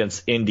chance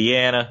against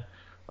Indiana.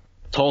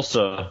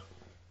 Tulsa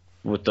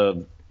with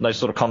a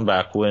nice little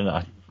comeback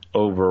win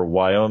over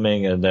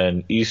Wyoming. And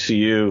then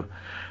ECU,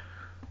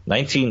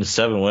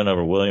 19-7 win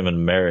over William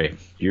and Mary.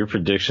 Your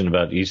prediction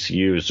about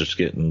ECU is just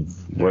getting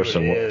worse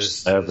and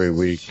worse every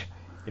week.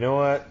 You know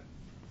what?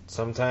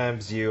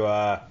 Sometimes you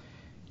got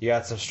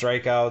some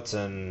strikeouts,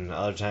 and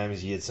other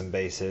times you get some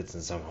base hits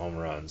and some home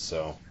runs.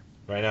 So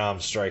right now I'm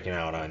striking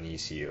out on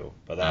ECU,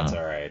 but that's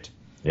all right.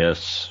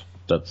 Yes,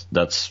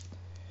 that's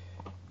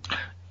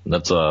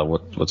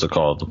what's it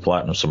called? The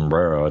platinum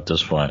sombrero at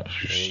this point.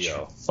 There you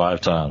go.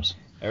 5 times.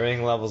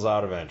 Everything levels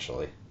out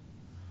eventually.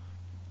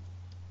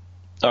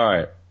 All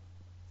right.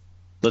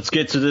 Let's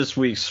get to this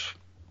week's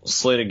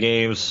slate of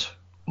games.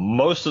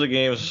 Most of the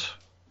games,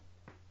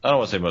 I don't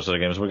want to say most of the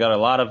games. We got a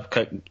lot of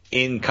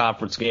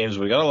in-conference games.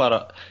 We got a lot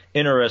of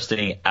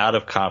interesting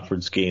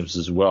out-of-conference games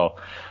as well.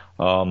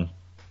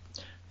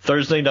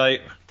 Thursday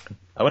night,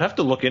 I would have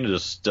to look into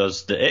this.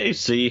 Does the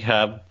AAC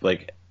have,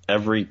 like,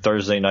 every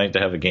Thursday night they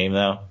have a game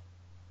now?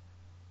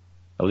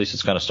 At least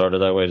it's kind of started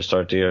that way to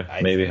start the year.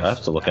 Maybe. I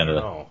have to look into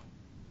that.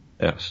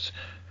 Yes.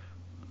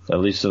 At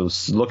least it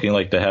was looking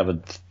like they have a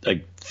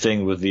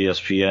thing with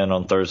ESPN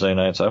on Thursday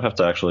nights. I have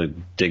to actually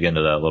dig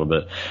into that a little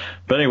bit.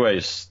 But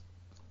anyways,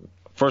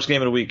 first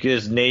game of the week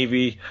is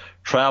Navy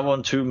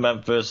traveling to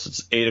Memphis.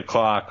 It's 8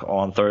 o'clock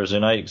on Thursday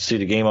night. You can see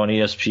the game on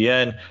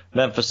ESPN.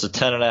 Memphis, a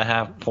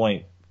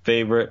 10.5-point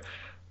favorite.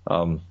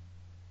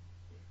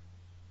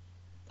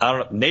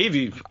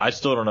 Navy, I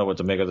still don't know what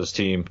to make of this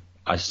team.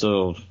 I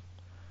still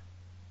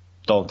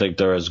don't think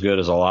they're as good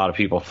as a lot of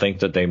people think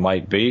that they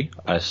might be.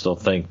 I still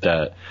think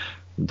that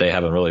they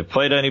haven't really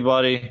played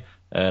anybody,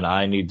 and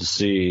I need to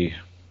see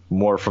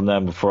more from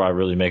them before I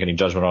really make any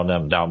judgment on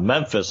them. Now,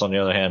 Memphis, on the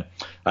other hand,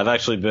 I've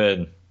actually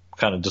been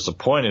kind of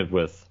disappointed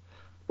with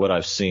what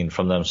I've seen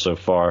from them so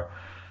far.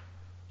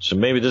 So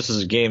maybe this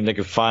is a game that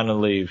could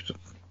finally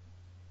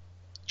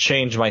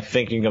change my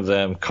thinking of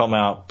them, come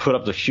out, put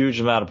up the huge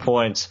amount of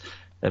points,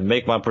 and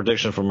make my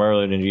prediction from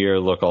earlier in the year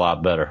look a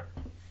lot better.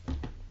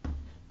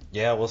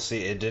 Yeah, we'll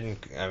see. It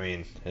didn't. I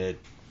mean, it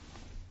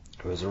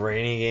was a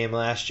rainy game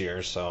last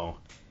year, so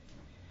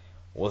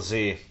we'll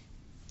see.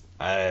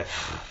 I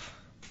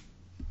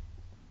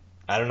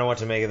don't know what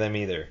to make of them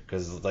either,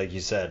 because, like you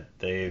said,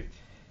 they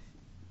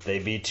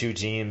beat two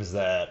teams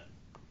that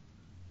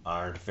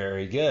aren't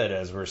very good,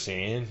 as we're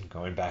seeing.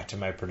 Going back to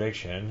my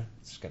prediction,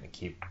 it's gonna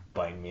keep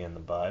biting me in the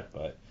butt,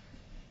 but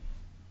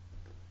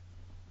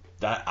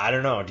I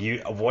don't know.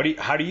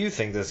 How do you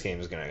think this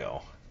game is gonna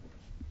go?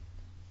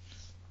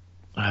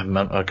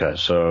 Okay,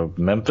 so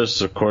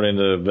Memphis, according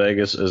to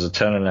Vegas, is a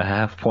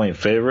 10.5-point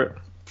favorite.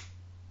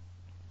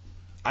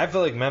 I feel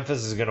like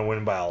Memphis is going to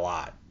win by a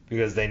lot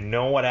because they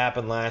know what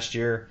happened last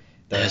year.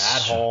 They're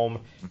at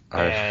home,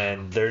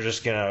 and they're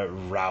just going to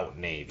rout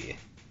Navy.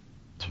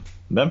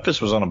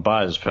 Memphis was on a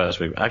bye this past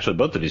week. Actually,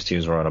 both of these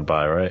teams were on a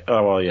bye, right?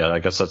 Oh, well, yeah, I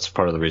guess that's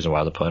part of the reason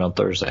why they're playing on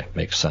Thursday.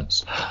 Makes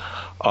sense.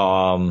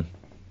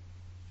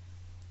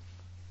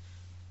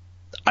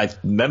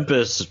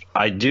 Memphis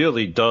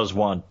ideally does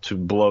want to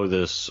blow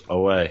this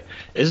away.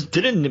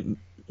 Didn't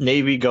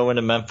Navy go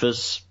into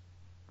Memphis,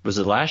 was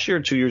it last year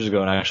or 2 years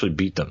ago, and actually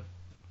beat them?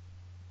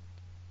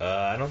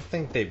 I don't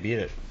think they beat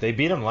it. They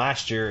beat them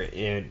last year.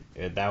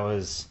 That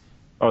was...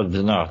 Oh,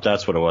 no,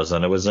 that's what it was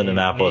then. It was in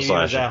Annapolis Navy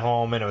last year. was at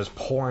home, and it was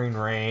pouring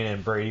rain,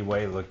 and Brady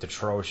White looked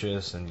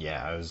atrocious, and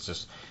yeah, it was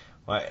just...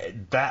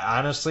 That,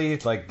 honestly,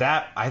 like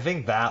that, I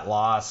think that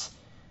loss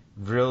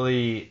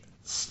really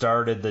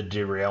started the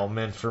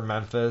derailment for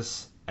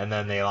Memphis, and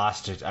then they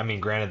lost to, I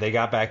mean, granted, they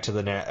got back to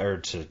the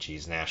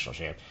national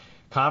champ,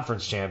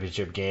 conference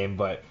championship game,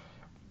 but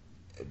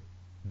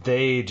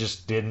they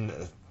just didn't.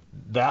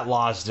 That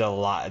loss did a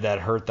lot. That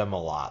hurt them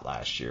a lot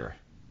last year.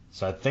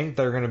 So I think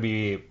they're going to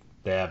be.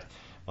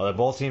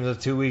 Both teams have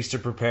 2 weeks to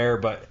prepare,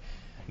 but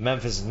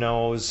Memphis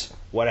knows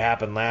what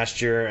happened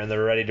last year, and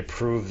they're ready to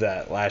prove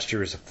that last year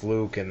was a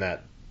fluke, and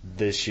that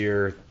this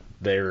year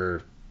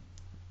they're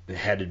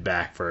headed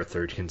back for a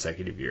third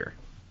consecutive year.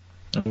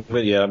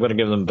 But yeah, I'm going to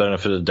give them the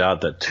benefit of the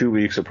doubt that 2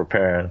 weeks of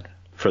preparing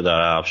for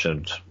that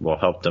option will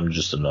help them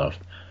just enough.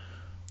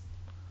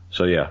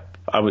 So yeah,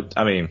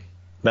 I mean,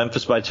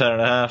 Memphis by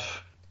 10.5.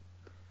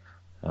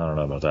 I don't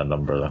know about that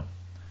number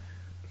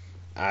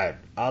though.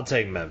 I'll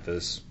take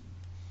Memphis.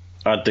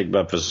 I think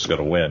Memphis is going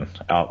to win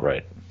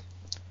outright.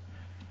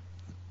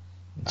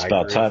 It's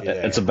about time.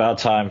 It's about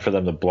time for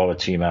them to blow a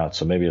team out.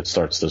 So maybe it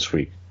starts this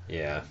week.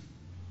 Yeah.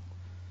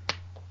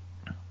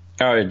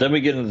 All right, then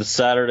we get into the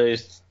Saturday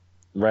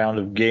round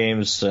of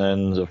games,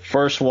 and the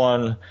first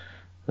one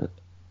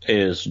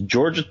is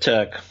Georgia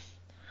Tech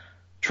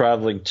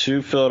traveling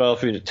to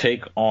Philadelphia to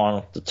take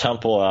on the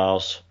Temple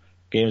Owls.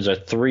 Game's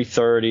at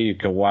 3:30. You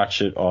can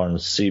watch it on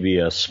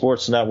CBS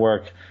Sports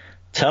Network.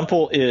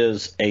 Temple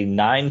is a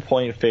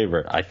 9-point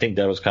favorite. I think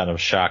that was kind of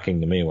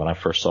shocking to me when I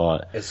first saw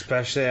it.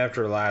 Especially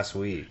after last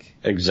week.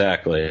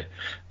 Exactly.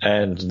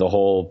 And the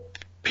whole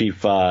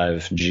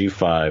P5,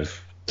 G5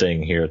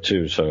 thing here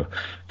too. So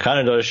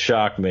kind of does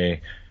shock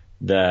me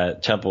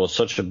that Temple is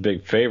such a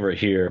big favorite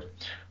here.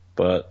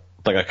 But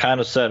like I kind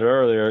of said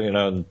earlier, you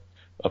know,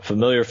 a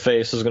familiar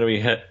face is going to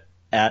be hit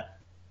at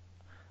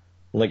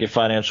Lincoln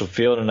Financial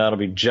Field, and that'll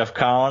be Jeff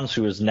Collins,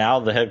 who is now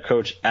the head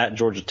coach at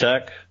Georgia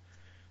Tech.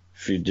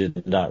 If you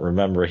did not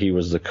remember, he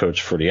was the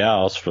coach for the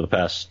Owls for the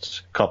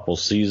past couple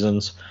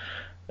seasons.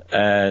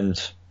 And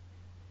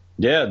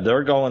yeah,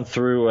 they're going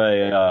through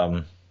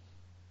a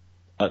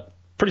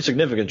pretty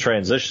significant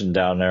transition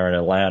down there in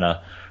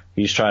Atlanta.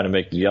 He's trying to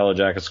make the Yellow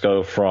Jackets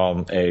go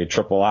from a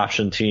triple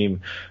option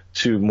team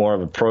to more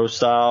of a pro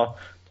style.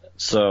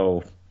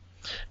 So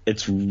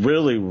it's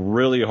really,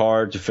 really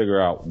hard to figure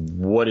out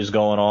what is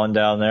going on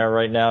down there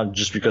right now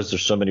just because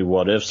there's so many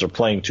what ifs. They're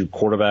playing two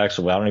quarterbacks,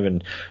 so I don't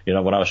even, you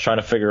know, when I was trying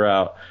to figure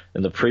out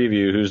in the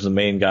preview who's the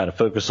main guy to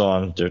focus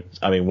on,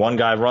 one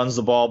guy runs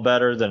the ball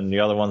better than the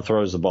other one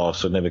throws the ball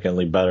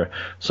significantly better.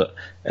 So,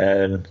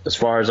 and as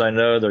far as I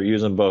know, they're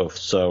using both.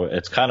 So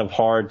it's kind of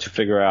hard to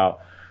figure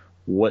out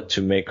what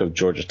to make of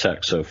Georgia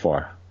Tech so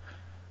far.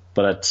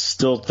 But I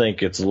still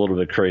think it's a little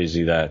bit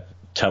crazy that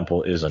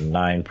Temple is a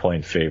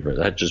 9-point favorite.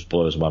 That just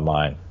blows my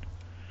mind.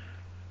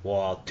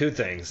 Well, two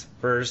things.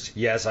 First,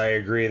 yes, I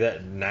agree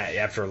that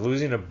after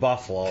losing to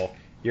Buffalo,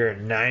 you're a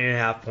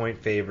 9.5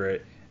 point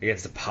favorite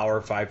against the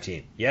Power 5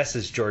 team. Yes,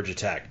 it's Georgia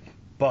Tech,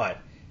 but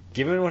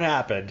given what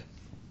happened,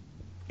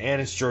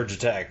 and it's Georgia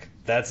Tech,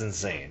 that's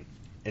insane.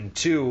 And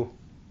two,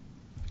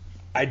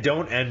 I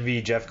don't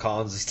envy Jeff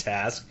Collins'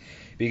 task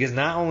because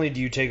not only do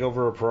you take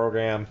over a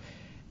program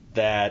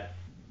that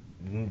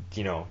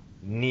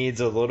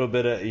needs a little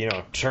bit of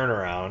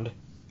turnaround,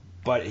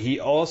 but he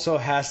also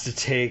has to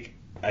take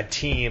a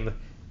team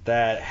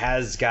that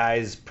has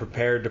guys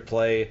prepared to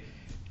play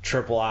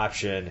triple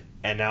option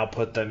and now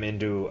put them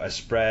into a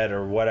spread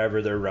or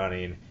whatever they're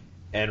running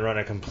and run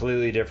a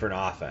completely different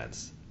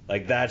offense.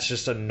 Like, that's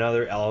just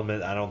another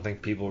element I don't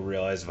think people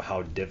realize of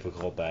how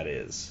difficult that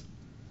is.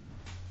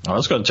 Oh,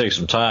 it's going to take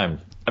some time.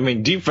 I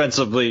mean,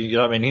 defensively,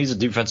 he's a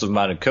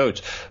defensive-minded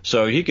coach,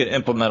 so he can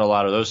implement a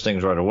lot of those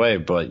things right away.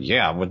 But,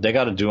 yeah, what they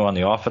got to do on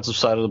the offensive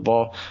side of the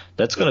ball,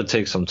 that's going to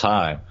take some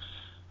time.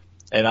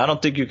 And I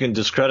don't think you can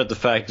discredit the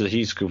fact that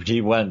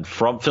he went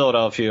from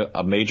Philadelphia,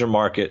 a major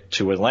market,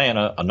 to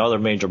Atlanta, another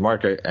major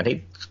market,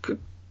 and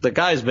the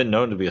guy's been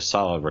known to be a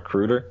solid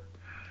recruiter.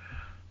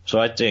 So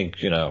I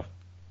think,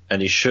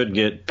 and he should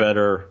get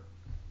better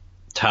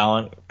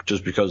talent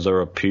just because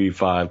they're a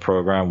P5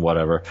 program,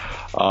 whatever.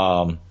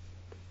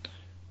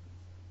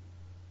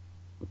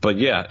 But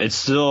yeah, it's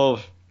still,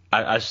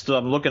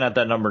 I'm looking at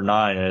that number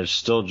 9, and it's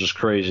still just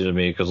crazy to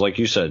me because, like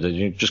you said,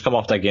 you just come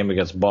off that game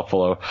against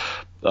Buffalo.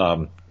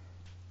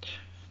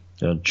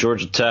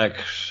 Georgia Tech,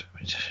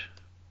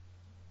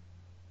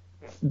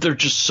 they're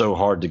just so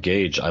hard to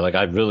gauge.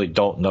 I really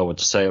don't know what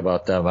to say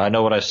about them. I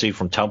know what I see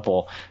from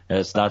Temple, and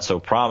it's not so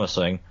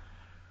promising.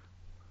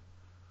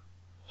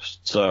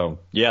 So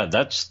yeah,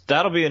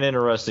 that'll be an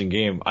interesting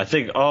game. I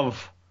think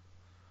of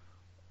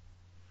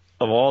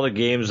all the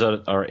games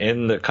that are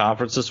in the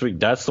conference this week,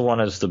 that's the one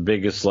that's the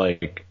biggest.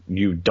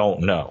 You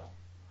don't know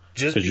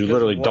because you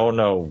literally don't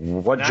know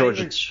what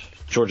Georgia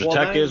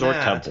Tech is or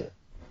Temple.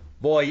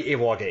 Well,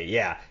 okay,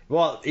 yeah.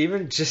 Well,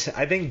 even just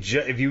I think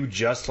if you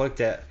just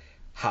looked at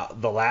how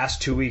the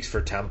last 2 weeks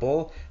for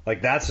Temple,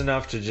 that's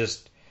enough to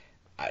just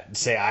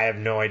say I have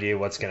no idea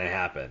what's going to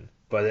happen.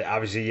 But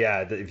obviously,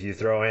 yeah, if you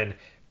throw in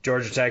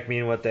Georgia Tech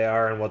being what they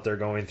are and what they're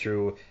going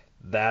through,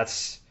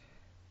 that's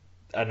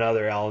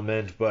another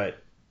element. But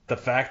the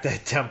fact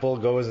that Temple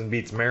goes and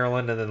beats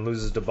Maryland and then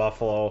loses to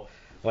Buffalo,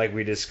 like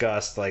we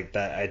discussed,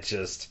 that, I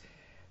just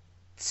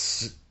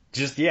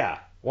yeah.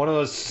 One of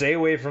those, stay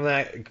away from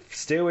that game.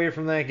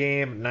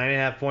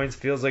 9.5 points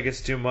feels like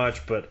it's too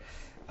much, but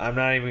I'm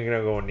not even going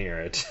to go near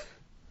it.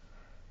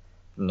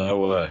 No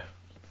way.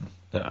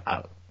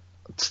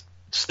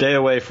 Stay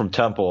away from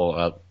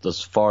Temple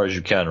as far as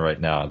you can right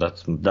now.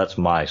 That's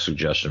my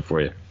suggestion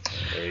for you.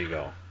 There you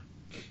go.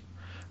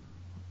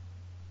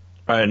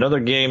 All right,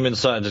 another game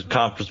inside the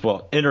conference,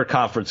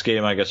 interconference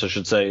game, I guess I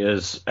should say,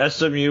 is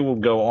SMU will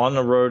go on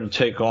the road to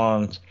take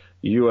on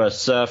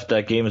USF.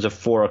 That game is at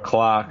 4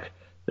 o'clock.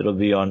 It'll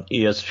be on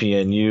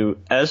ESPNU.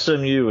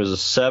 SMU is a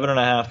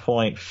 7.5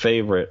 point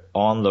favorite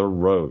on the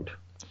road.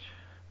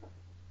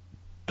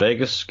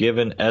 Vegas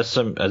giving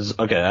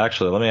okay,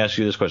 actually, let me ask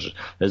you this question.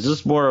 Is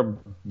this more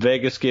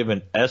Vegas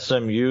giving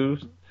SMU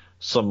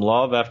some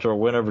love after a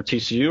win over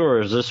TCU,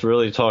 or is this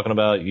really talking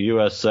about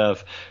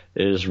USF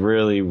is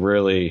really,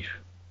 really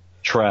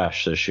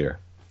trash this year?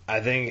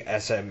 I think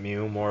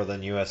SMU more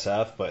than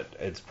USF, but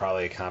it's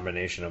probably a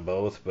combination of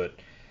both. But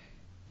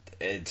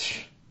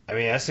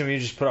SMU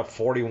just put up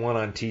 41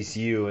 on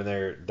TCU,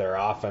 and their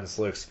offense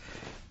looks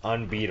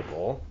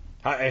unbeatable.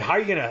 How are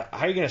you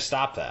gonna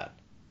stop that?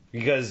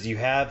 Because you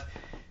have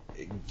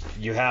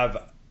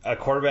a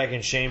quarterback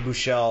in Shane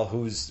Buechele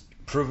who's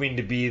proving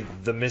to be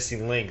the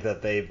missing link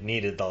that they've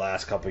needed the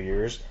last couple of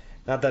years.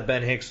 Not that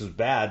Ben Hicks was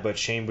bad, but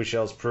Shane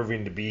Buechele's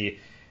proving to be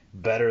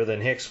better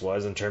than Hicks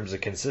was in terms of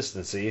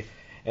consistency.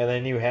 And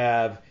then you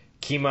have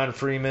Keymon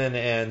Freeman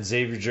and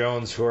Xavier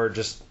Jones, who are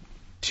just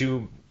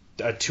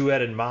a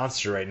two-headed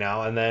monster right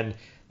now. And then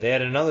they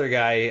had another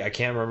guy, I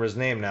can't remember his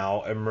name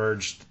now,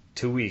 emerged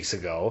 2 weeks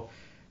ago.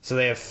 So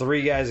they have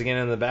 3 guys again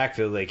in the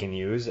backfield they can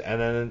use.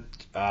 And then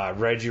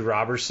Reggie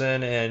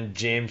Robertson and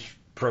James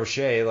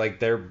Prochet,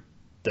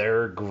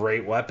 they're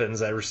great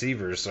weapons at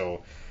receivers.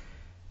 So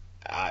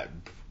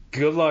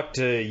good luck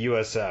to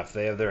USF.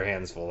 They have their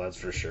hands full, that's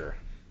for sure.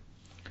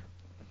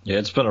 Yeah,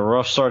 it's been a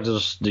rough start to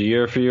the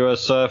year for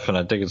USF, and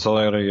I think it's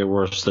only going to get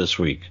worse this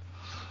week.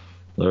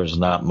 There's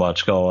not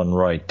much going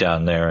right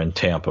down there in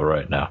Tampa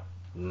right now.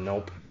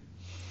 Nope.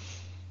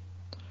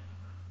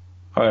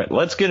 All right,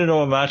 let's get into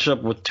a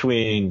matchup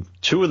between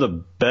two of the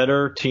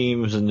better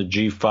teams in the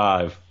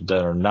G5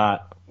 that are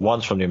not.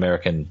 One's from the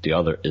American, the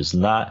other is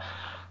not.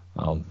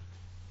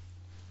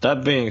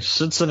 That being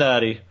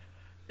Cincinnati,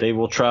 they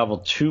will travel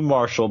to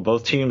Marshall.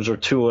 Both teams are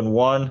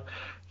 2-1.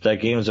 That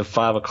game is at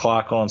 5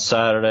 o'clock on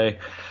Saturday.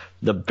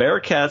 The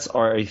Bearcats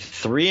are a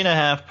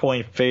 3.5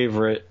 point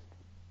favorite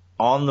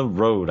on the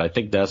road. I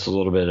think that's a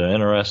little bit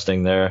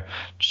interesting there,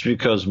 just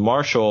because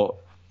Marshall's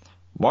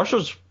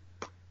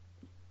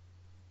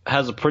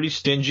has a pretty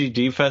stingy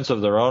defense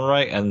of their own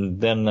right,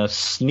 and then a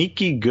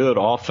sneaky good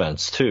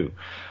offense too.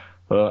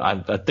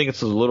 I think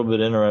it's a little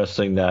bit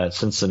interesting that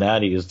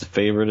Cincinnati is the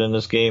favorite in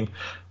this game.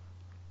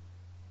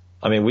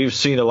 I mean, we've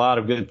seen a lot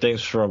of good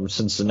things from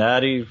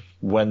Cincinnati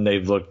when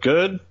they've looked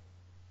good,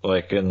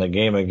 like in the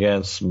game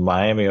against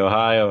Miami,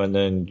 Ohio, and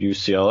then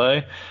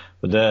UCLA.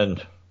 But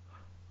then,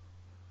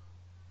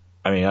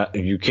 I mean,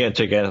 you can't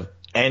take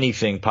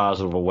anything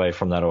positive away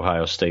from that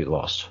Ohio State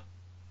loss.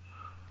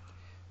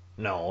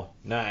 No,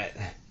 not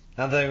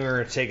that we're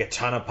going to take a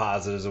ton of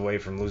positives away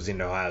from losing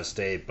to Ohio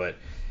State, but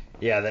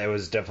yeah, that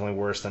was definitely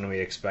worse than we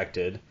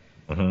expected.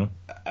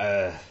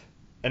 Mm-hmm.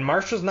 And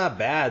Marshall's not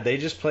bad. They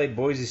just played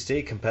Boise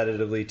State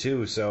competitively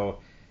too, so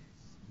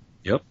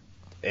Yep.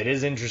 It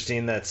is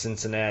interesting that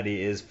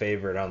Cincinnati is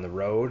favored on the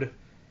road,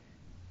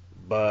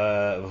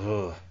 but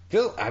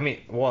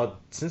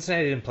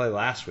Cincinnati didn't play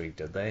last week,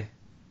 did they?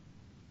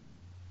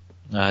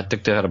 I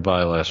think they had a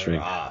bye last They're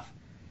week. off.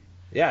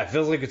 Yeah, it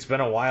feels like it's been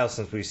a while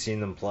since we've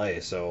seen them play,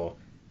 so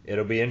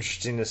it'll be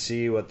interesting to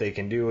see what they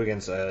can do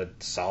against a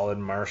solid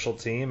Marshall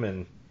team,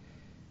 and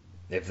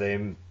if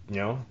they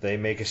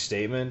make a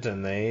statement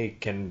and they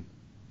can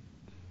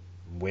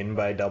win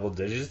by double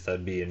digits,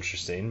 that'd be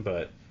interesting.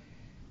 But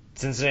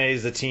Cincinnati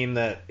is the team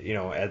that,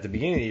 at the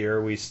beginning of the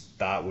year we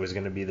thought was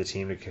going to be the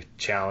team to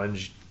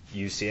challenge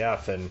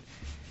UCF, and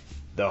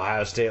the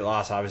Ohio State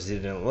loss obviously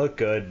didn't look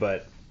good,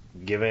 but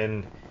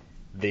given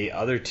the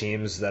other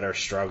teams that are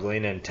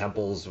struggling and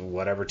Temple's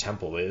whatever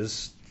Temple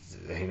is,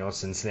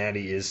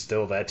 Cincinnati is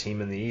still that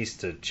team in the East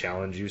to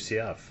challenge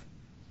UCF.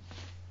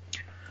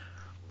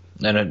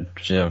 And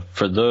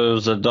for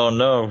those that don't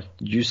know,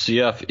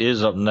 UCF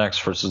is up next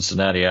for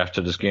Cincinnati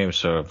after this game,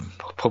 so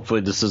hopefully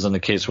this isn't the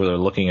case where they're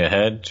looking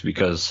ahead,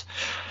 because,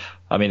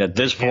 I mean, at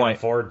this point, can't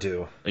afford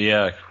to.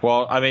 Yeah,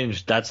 well, I mean,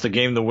 that's the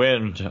game to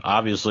win,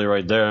 obviously,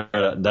 right there.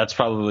 That's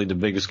probably the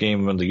biggest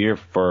game of the year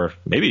for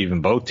maybe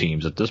even both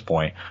teams at this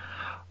point,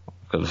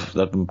 because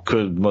that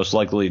could most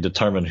likely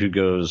determine who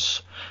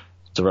goes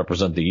to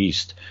represent the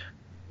East.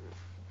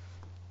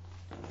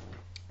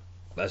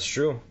 That's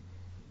true.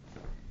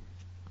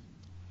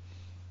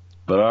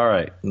 But all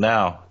right,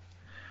 now,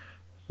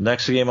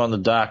 next game on the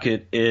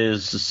docket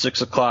is the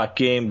 6 o'clock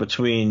game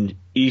between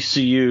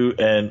ECU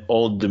and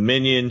Old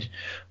Dominion.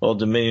 Old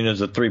Dominion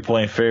is a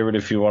 3-point favorite.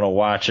 If you want to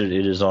watch it,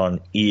 it is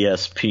on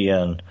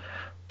ESPN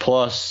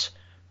Plus.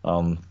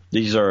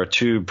 These are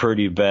two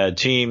pretty bad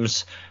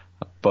teams,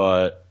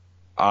 but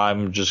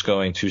I'm just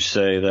going to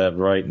say that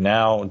right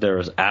now there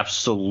is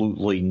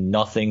absolutely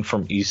nothing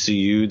from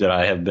ECU that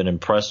I have been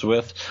impressed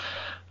with.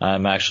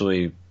 I'm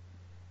actually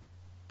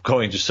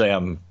going to say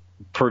I'm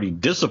pretty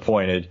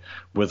disappointed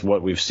with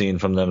what we've seen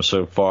from them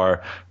so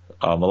far.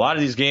 A lot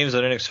of these games I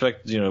didn't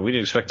expect, we didn't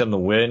expect them to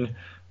win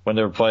when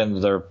they were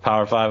playing their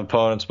Power 5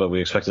 opponents, but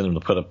we expected them to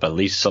put up at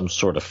least some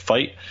sort of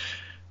fight.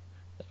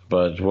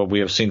 But what we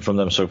have seen from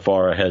them so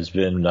far has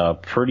been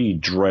pretty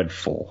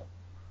dreadful.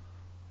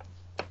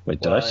 Wait,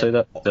 did I say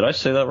that? Did I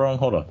say that wrong?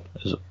 Hold on.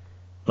 Is it?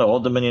 No,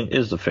 Old Dominion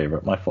is the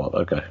favorite. My fault.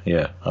 Okay,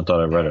 yeah, I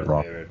thought I read it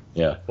wrong. Favorite.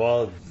 Yeah.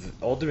 Well,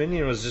 Old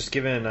Dominion was just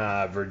giving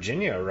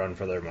Virginia a run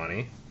for their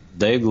money.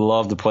 They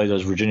love to play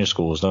those Virginia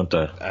schools, don't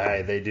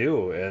they? They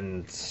do,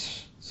 and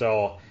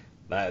so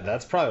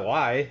that's probably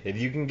why. If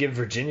you can give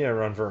Virginia a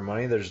run for their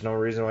money, there's no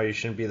reason why you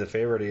shouldn't be the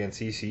favorite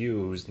against ECU,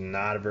 who's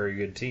not a very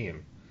good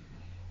team.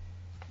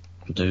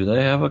 Do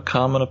they have a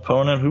common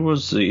opponent? Who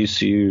was the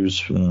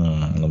ECU's?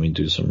 Let me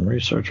do some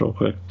research real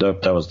quick.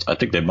 That was, I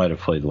think they might have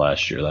played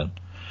last year then.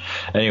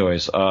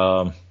 Anyways,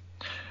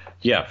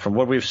 yeah, from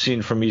what we've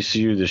seen from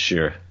ECU this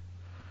year,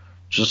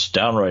 just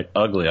downright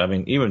ugly. I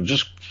mean, even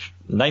just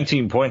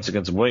 19 points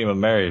against William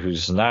 & Mary,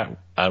 who's not.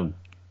 I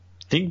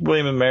think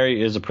William &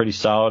 Mary is a pretty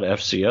solid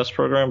FCS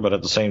program, but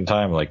at the same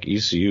time, like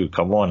ECU,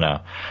 come on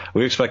now.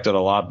 We expected a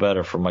lot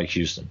better from Mike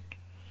Houston.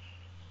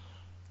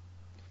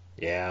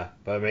 Yeah,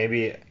 but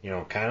maybe,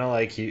 kind of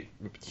like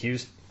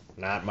Houston,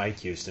 not Mike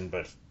Houston,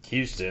 but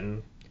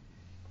Houston,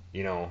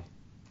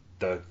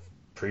 the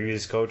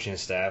previous coaching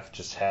staff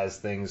just has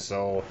things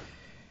so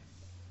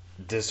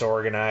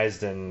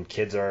disorganized, and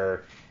kids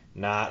are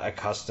not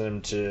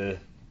accustomed to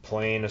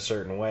playing a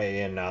certain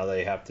way, and now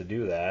they have to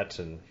do that,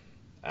 and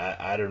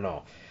I don't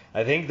know.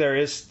 I think there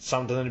is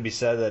something to be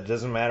said that it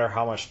doesn't matter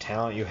how much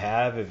talent you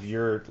have, if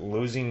you're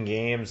losing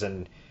games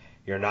and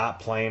you're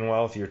not playing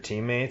well with your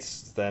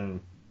teammates,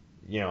 then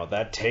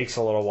that takes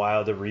a little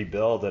while to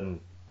rebuild, and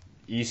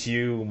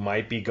ECU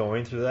might be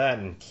going through that,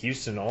 and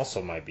Houston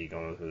also might be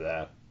going through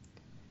that.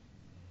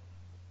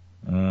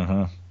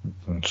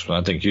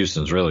 I think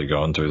Houston's really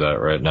going through that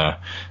right now.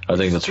 I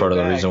think that's part of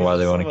the reason why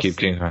they want to keep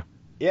King.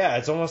 Yeah,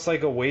 it's almost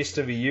like a waste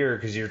of a year,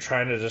 because you're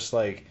trying to just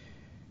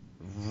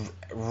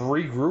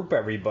regroup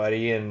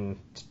everybody and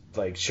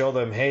show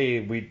them, hey,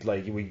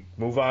 we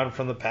move on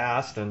from the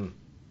past, and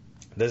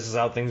this is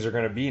how things are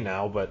going to be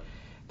now, but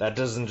that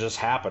doesn't just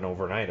happen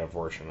overnight,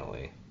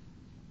 unfortunately.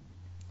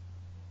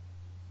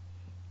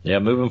 Yeah,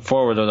 moving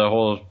forward with the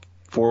whole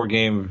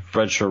 4-game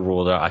redshirt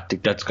rule, I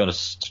think that's going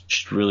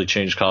to really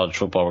change college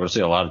football. We're going to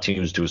see a lot of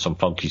teams do some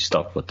funky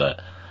stuff with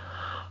that.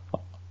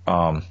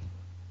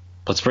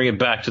 Let's bring it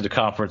back to the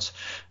conference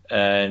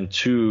and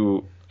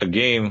to a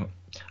game.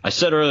 I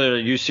said earlier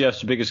that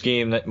UCF's biggest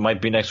game that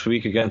might be next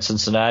week against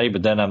Cincinnati,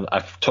 but then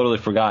I totally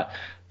forgot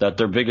that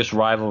their biggest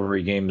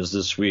rivalry game is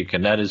this week,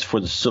 and that is for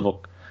the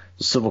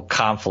civil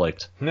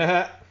conflict.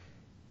 What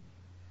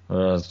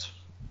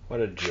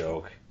a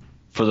joke.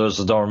 For those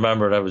that don't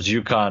remember, that was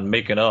UConn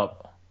making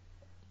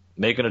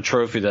a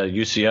trophy that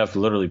UCF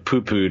literally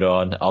poo-pooed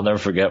on. I'll never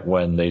forget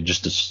when they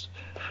just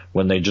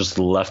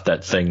left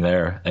that thing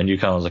there, and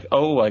UConn was like,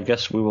 "Oh, I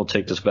guess we will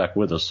take this back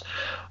with us."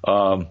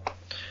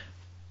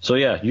 So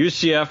yeah,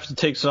 UCF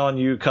takes on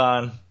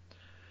UConn.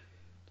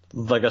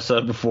 Like I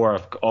said before,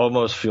 I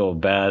almost feel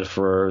bad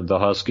for the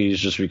Huskies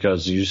just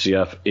because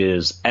UCF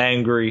is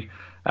angry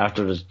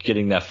after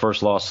getting that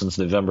first loss since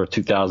November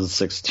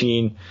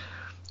 2016.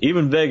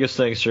 Even Vegas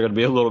thinks they're going to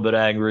be a little bit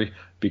angry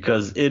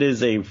because it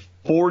is a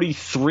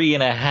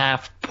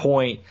 43.5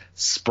 point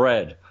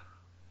spread.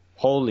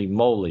 Holy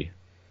moly.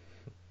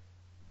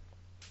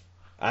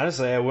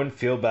 Honestly, I wouldn't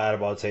feel bad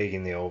about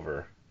taking the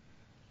over.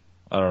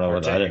 I don't know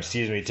what that is.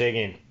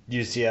 Taking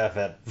UCF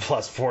at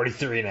plus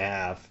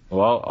 43.5.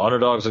 Well,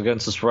 underdogs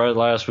against the spread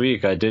last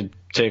week. I did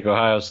take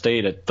Ohio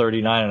State at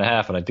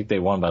 39.5, and I think they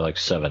won by like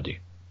 70.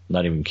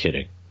 Not even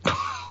kidding.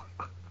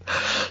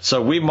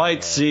 So we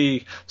might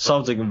see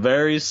something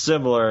very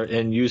similar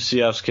in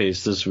UCF's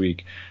case this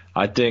week.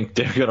 I think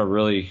they're going to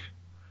really,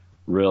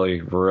 really,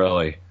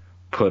 really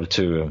put it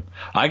to them.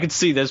 I could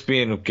see this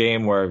being a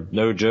game where,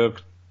 no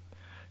joke,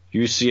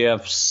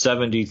 UCF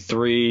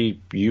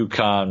 73,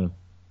 UConn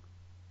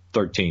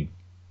 13.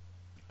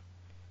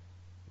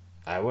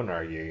 I wouldn't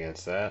argue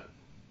against that.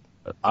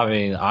 I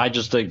mean, I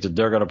just think that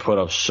they're going to put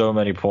up so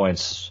many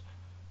points.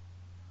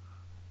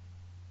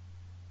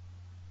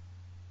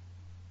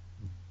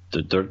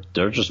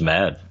 They're just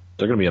mad.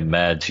 They're going to be a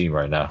mad team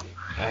right now.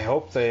 I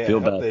hope they do,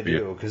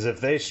 because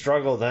if they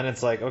struggle, then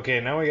it's like, okay,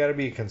 now we got to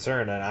be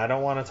concerned, and I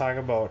don't want to talk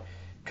about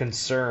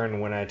concern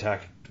when I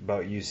talk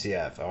about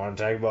UCF. I want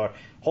to talk about,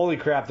 holy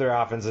crap, their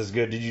offense is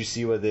good. Did you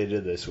see what they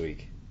did this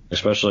week?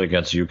 Especially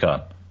against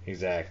UConn.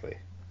 Exactly.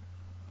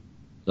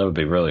 That would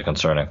be really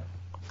concerning.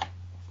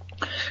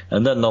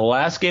 And then the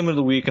last game of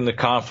the week in the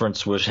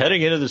conference, which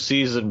heading into the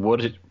season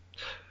would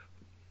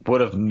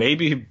have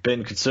maybe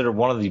been considered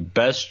one of the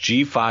best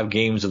G5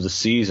 games of the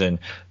season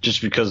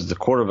just because of the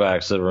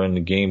quarterbacks that were in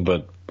the game,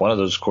 but one of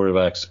those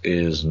quarterbacks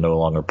is no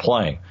longer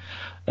playing.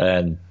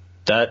 And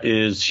that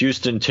is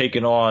Houston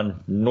taking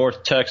on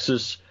North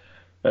Texas.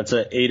 That's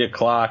at 8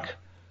 o'clock.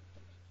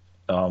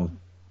 North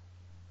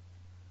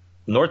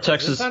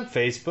Texas. Is this on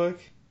Facebook?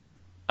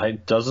 I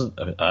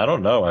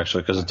don't know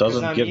actually because it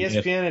doesn't on give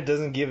ESPN. It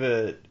doesn't give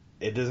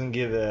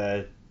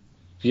a.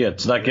 Yeah,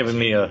 it's not giving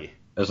me a.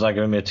 It's not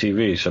giving me a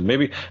TV. So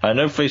maybe I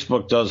know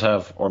Facebook does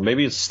have, or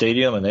maybe it's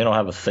Stadium and they don't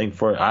have a thing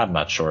for it. I'm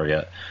not sure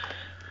yet.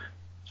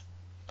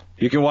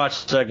 You can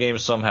watch that game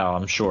somehow,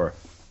 I'm sure.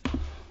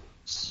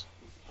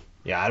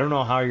 Yeah, I don't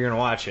know how you're gonna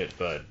watch it,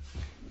 but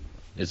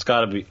it's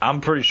got to be.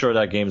 I'm pretty sure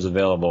that game's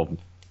available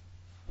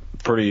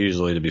pretty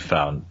easily to be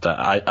found.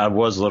 I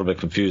was a little bit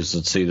confused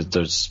to see that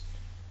there's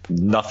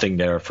nothing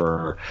there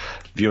for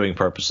viewing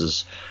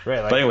purposes.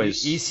 Right, like but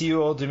anyways,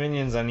 ECU Old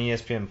Dominion's on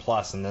ESPN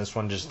Plus, and this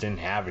one just didn't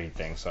have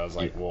anything. So I was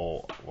like,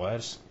 well,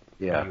 what?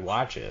 Yeah. How do you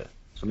watch it?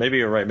 So maybe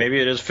you're right.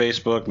 Maybe it is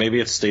Facebook. Maybe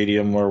it's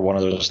Stadium or one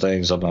of those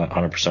things. I'm not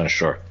 100%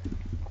 sure.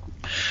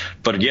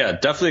 But yeah,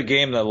 definitely a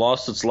game that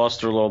lost its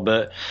luster a little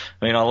bit.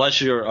 I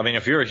mean,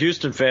 if you're a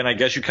Houston fan, I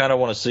guess you kind of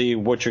want to see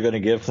what you're going to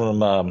get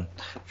from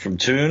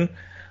Tune.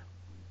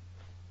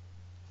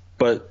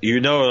 But you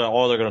know that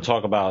all they're going to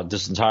talk about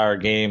this entire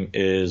game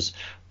is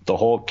the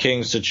whole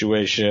King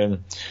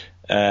situation.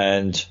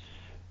 And,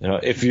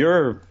 if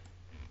you're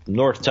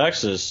North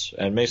Texas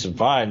and Mason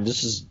Fine,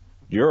 this is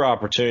your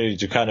opportunity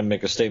to kind of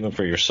make a statement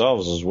for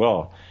yourselves as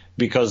well.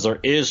 Because there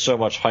is so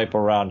much hype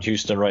around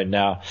Houston right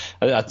now.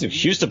 I think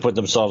Houston put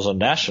themselves on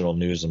national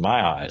news in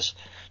my eyes.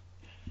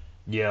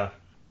 Yeah.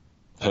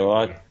 So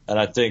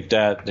I think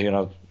that,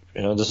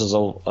 this is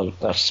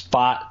a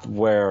spot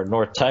where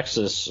North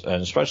Texas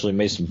and especially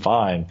Mason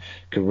Fine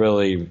could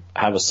really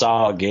have a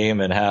solid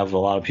game and have a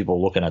lot of people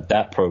looking at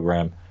that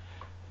program.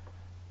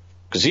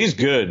 Because he's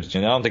good. I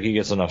don't think he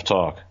gets enough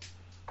talk.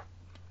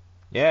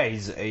 Yeah,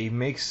 he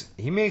makes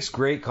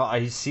great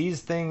calls. He sees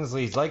things.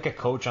 He's like a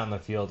coach on the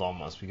field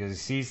almost because he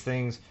sees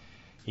things.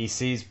 He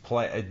sees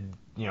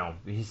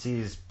he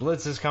sees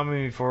blitzes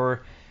coming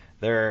before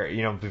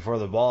before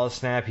the ball is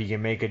snapped. He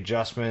can make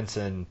adjustments,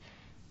 and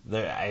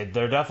they're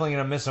definitely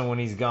gonna miss him when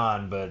he's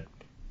gone. But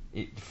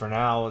for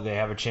now, they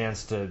have a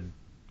chance to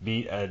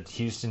beat a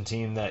Houston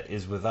team that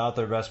is without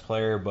their best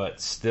player, but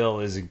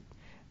still is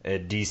a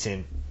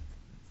decently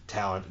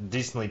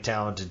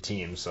talented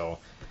team. So.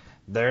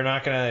 They're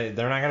not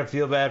gonna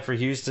feel bad for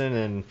Houston,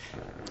 and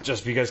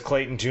just because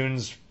Clayton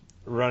Tune's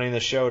running the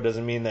show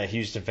doesn't mean that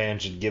Houston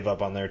fans should give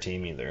up on their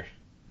team either.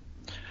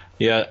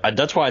 Yeah,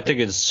 that's why I think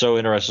it's so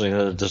interesting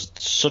that there's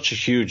such a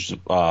huge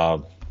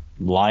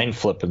line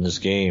flip in this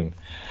game.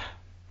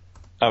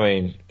 I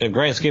mean, in the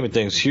grand scheme of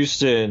things,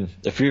 Houston,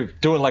 if you're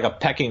doing like a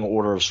pecking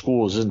order of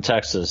schools in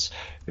Texas,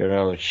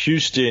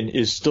 Houston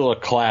is still a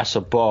class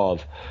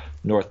above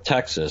North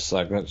Texas.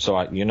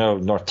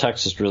 North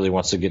Texas really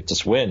wants to get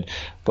this win,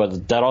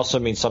 but that also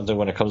means something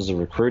when it comes to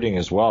recruiting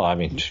as well. I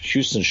mean,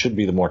 Houston should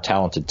be the more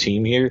talented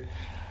team here.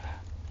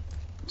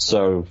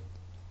 So,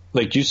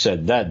 like you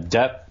said, that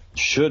depth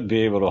should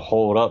be able to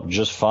hold up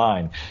just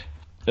fine.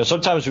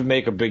 Sometimes we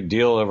make a big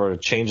deal over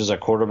changes at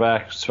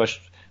quarterback,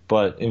 especially,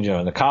 but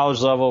in the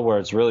college level where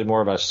it's really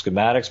more about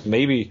schematics,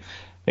 maybe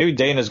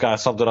Dana's got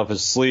something up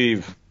his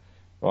sleeve.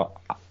 Well,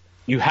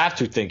 you have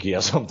to think he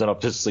has something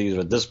up his sleeve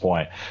at this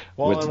point.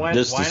 Well, with why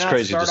this not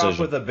crazy start decision. off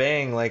with a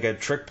bang, like a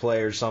trick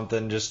play or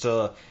something, just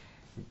to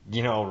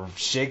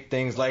shake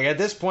things. Like at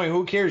this point,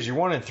 who cares? You're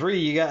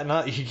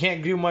 1-3. You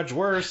can't do much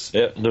worse.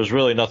 Yeah, there's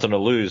really nothing to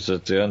lose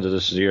at the end of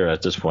this year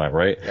at this point,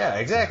 right? Yeah,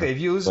 exactly. If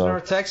you lose to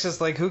North Texas,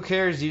 who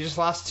cares? You just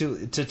lost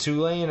to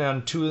Tulane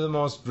on two of the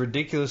most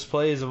ridiculous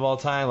plays of all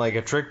time, like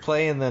a trick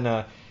play and then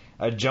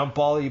a jump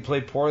ball that you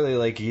played poorly.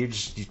 You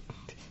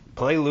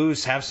play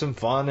loose, have some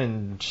fun,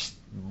 and just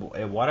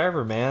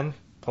whatever, man.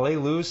 Play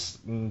loose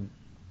and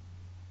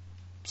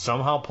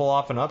somehow pull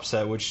off an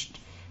upset, which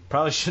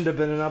probably shouldn't have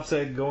been an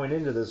upset going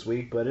into this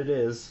week, but it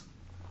is.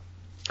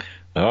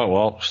 Oh,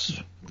 well,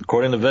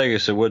 according to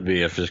Vegas, it would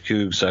be if the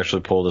Cougs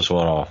actually pull this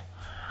one off.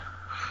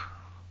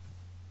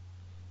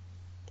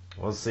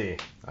 We'll see.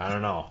 I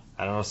don't know.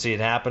 I don't see it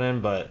happening,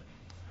 but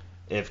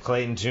if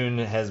Clayton Tune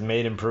has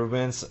made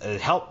improvements,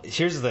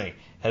 here's the thing.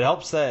 It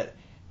helps that,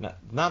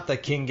 not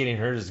that King getting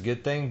hurt is a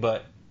good thing,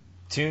 but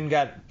Tune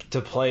got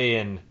to play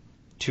in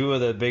two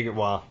of the bigger,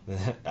 well,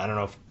 I don't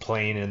know if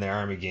playing in the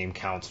Army game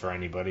counts for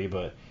anybody,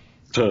 but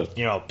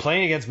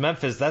playing against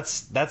Memphis,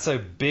 that's a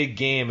big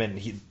game, and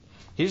he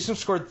just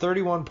scored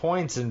 31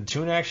 points, and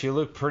Tune actually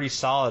looked pretty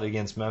solid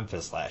against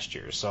Memphis last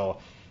year. So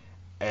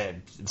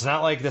it's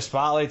not like the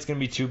spotlight's going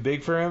to be too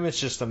big for him. It's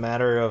just a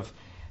matter of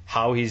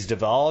how he's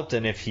developed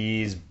and if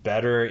he's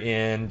better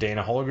in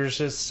Dana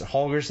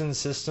Holgerson's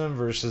system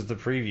versus the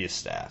previous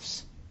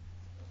staffs.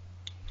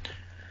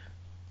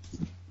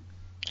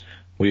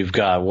 We've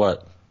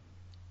got,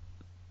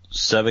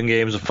 7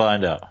 games to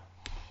find out.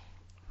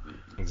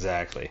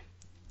 Exactly.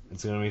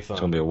 It's going to be fun. It's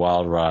going to be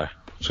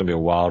a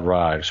wild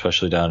ride.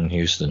 Especially down in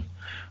Houston.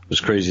 It was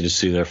crazy to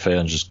see their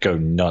fans just go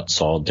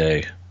nuts all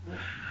day.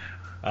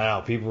 I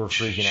know, people were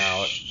freaking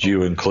out.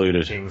 You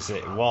included.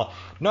 Well,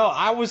 no,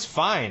 I was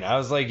fine. I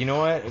was like, you know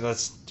what?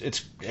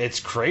 It's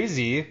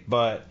crazy,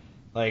 but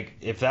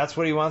if that's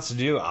what he wants to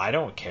do, I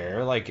don't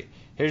care.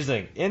 Here's the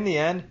thing. In the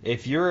end,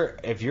 if you're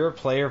a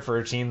player for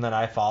a team that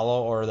I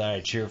follow or that I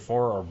cheer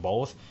for or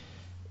both,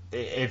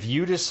 if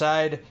you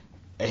decide,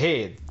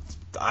 hey,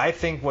 I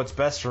think what's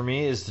best for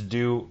me is to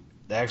do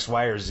X,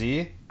 Y, or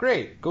Z,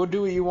 great. Go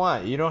do what you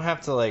want. You don't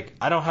have to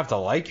I don't have to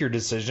like your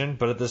decision,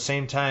 but at the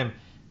same time,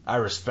 I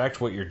respect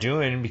what you're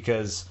doing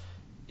because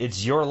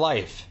it's your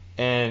life.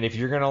 And if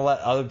you're going to let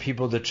other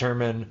people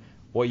determine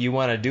what you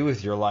want to do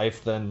with your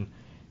life, then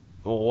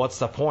what's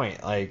the point?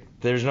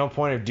 There's no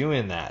point of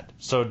doing that.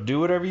 So do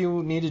whatever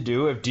you need to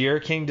do. If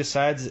D'Eriq King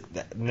decides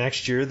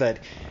next year that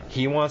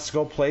he wants to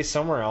go play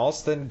somewhere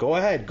else, then go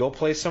ahead. Go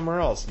play somewhere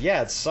else.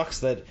 Yeah, it sucks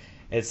that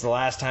it's the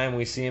last time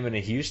we see him in a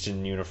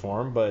Houston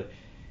uniform, but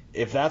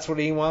if that's what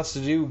he wants to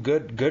do,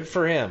 good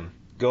for him.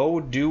 Go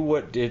do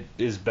what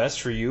is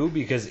best for you,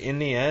 because in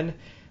the end,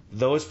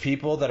 those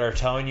people that are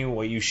telling you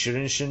what you should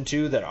and shouldn't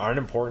do that aren't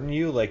important to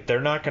you,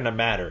 they're not going to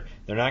matter.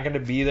 They're not going to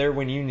be there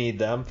when you need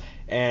them.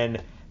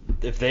 And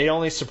if they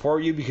only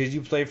support you because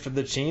you play for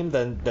the team,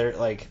 then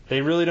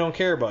they really don't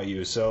care about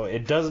you. So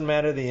it doesn't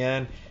matter in the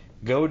end.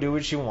 Go do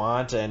what you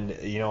want, and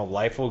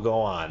life will go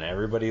on.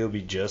 Everybody will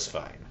be just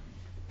fine.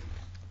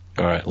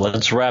 All right,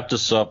 let's wrap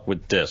this up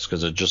with this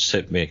because it just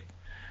hit me.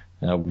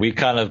 We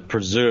kind of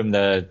presumed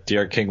that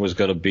D'Eriq King was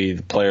going to be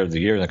the player of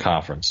the year in the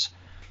conference.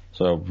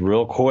 So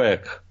real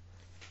quick,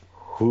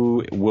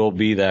 who will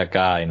be that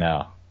guy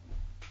now?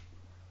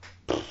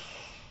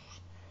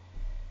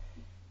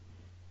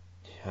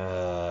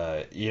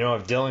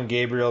 If Dylan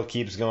Gabriel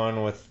keeps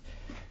going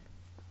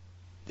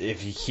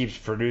if he keeps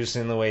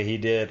producing the way he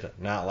did,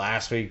 not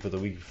last week, but the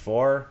week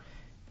before,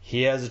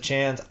 he has a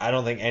chance. I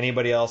don't think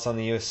anybody else on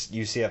the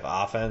UCF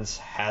offense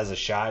has a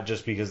shot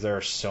just because there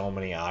are so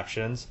many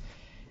options.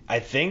 I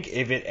think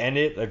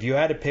if you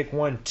had to pick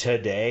one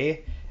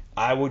today,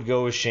 I would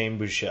go with Shane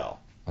Buechele.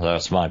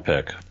 That's my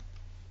pick.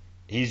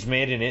 He's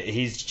made an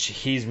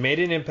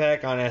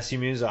impact on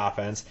SMU's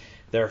offense.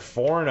 They're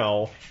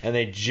 4-0, and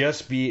they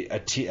just beat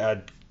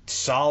a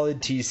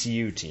solid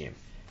TCU team.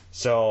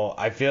 So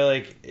I feel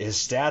like his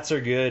stats are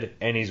good,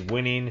 and he's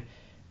winning,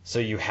 so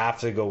you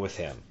have to go with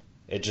him.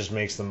 It just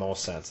makes the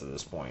most sense at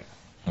this point.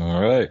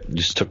 All right. You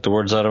just took the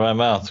words out of my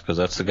mouth because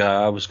that's the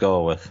guy I was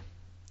going with.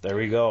 There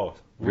we go.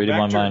 Reading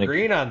my mind.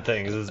 Green on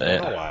things. It's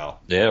been a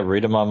while. Yeah,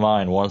 reading my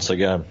mind once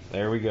again.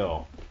 There we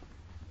go.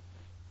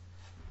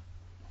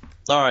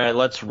 All right,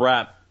 let's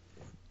wrap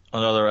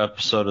another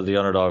episode of the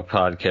Underdog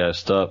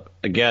Podcast up.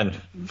 Again,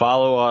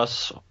 follow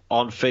us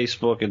on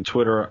Facebook and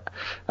Twitter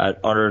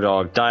at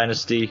Underdog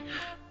Dynasty.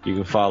 You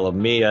can follow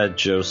me at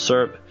Joe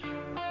Serp,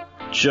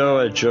 Joe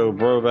at Joe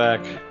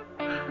Broback.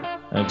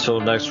 Until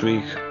next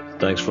week,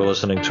 thanks for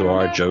listening to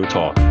our Joe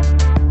Talk.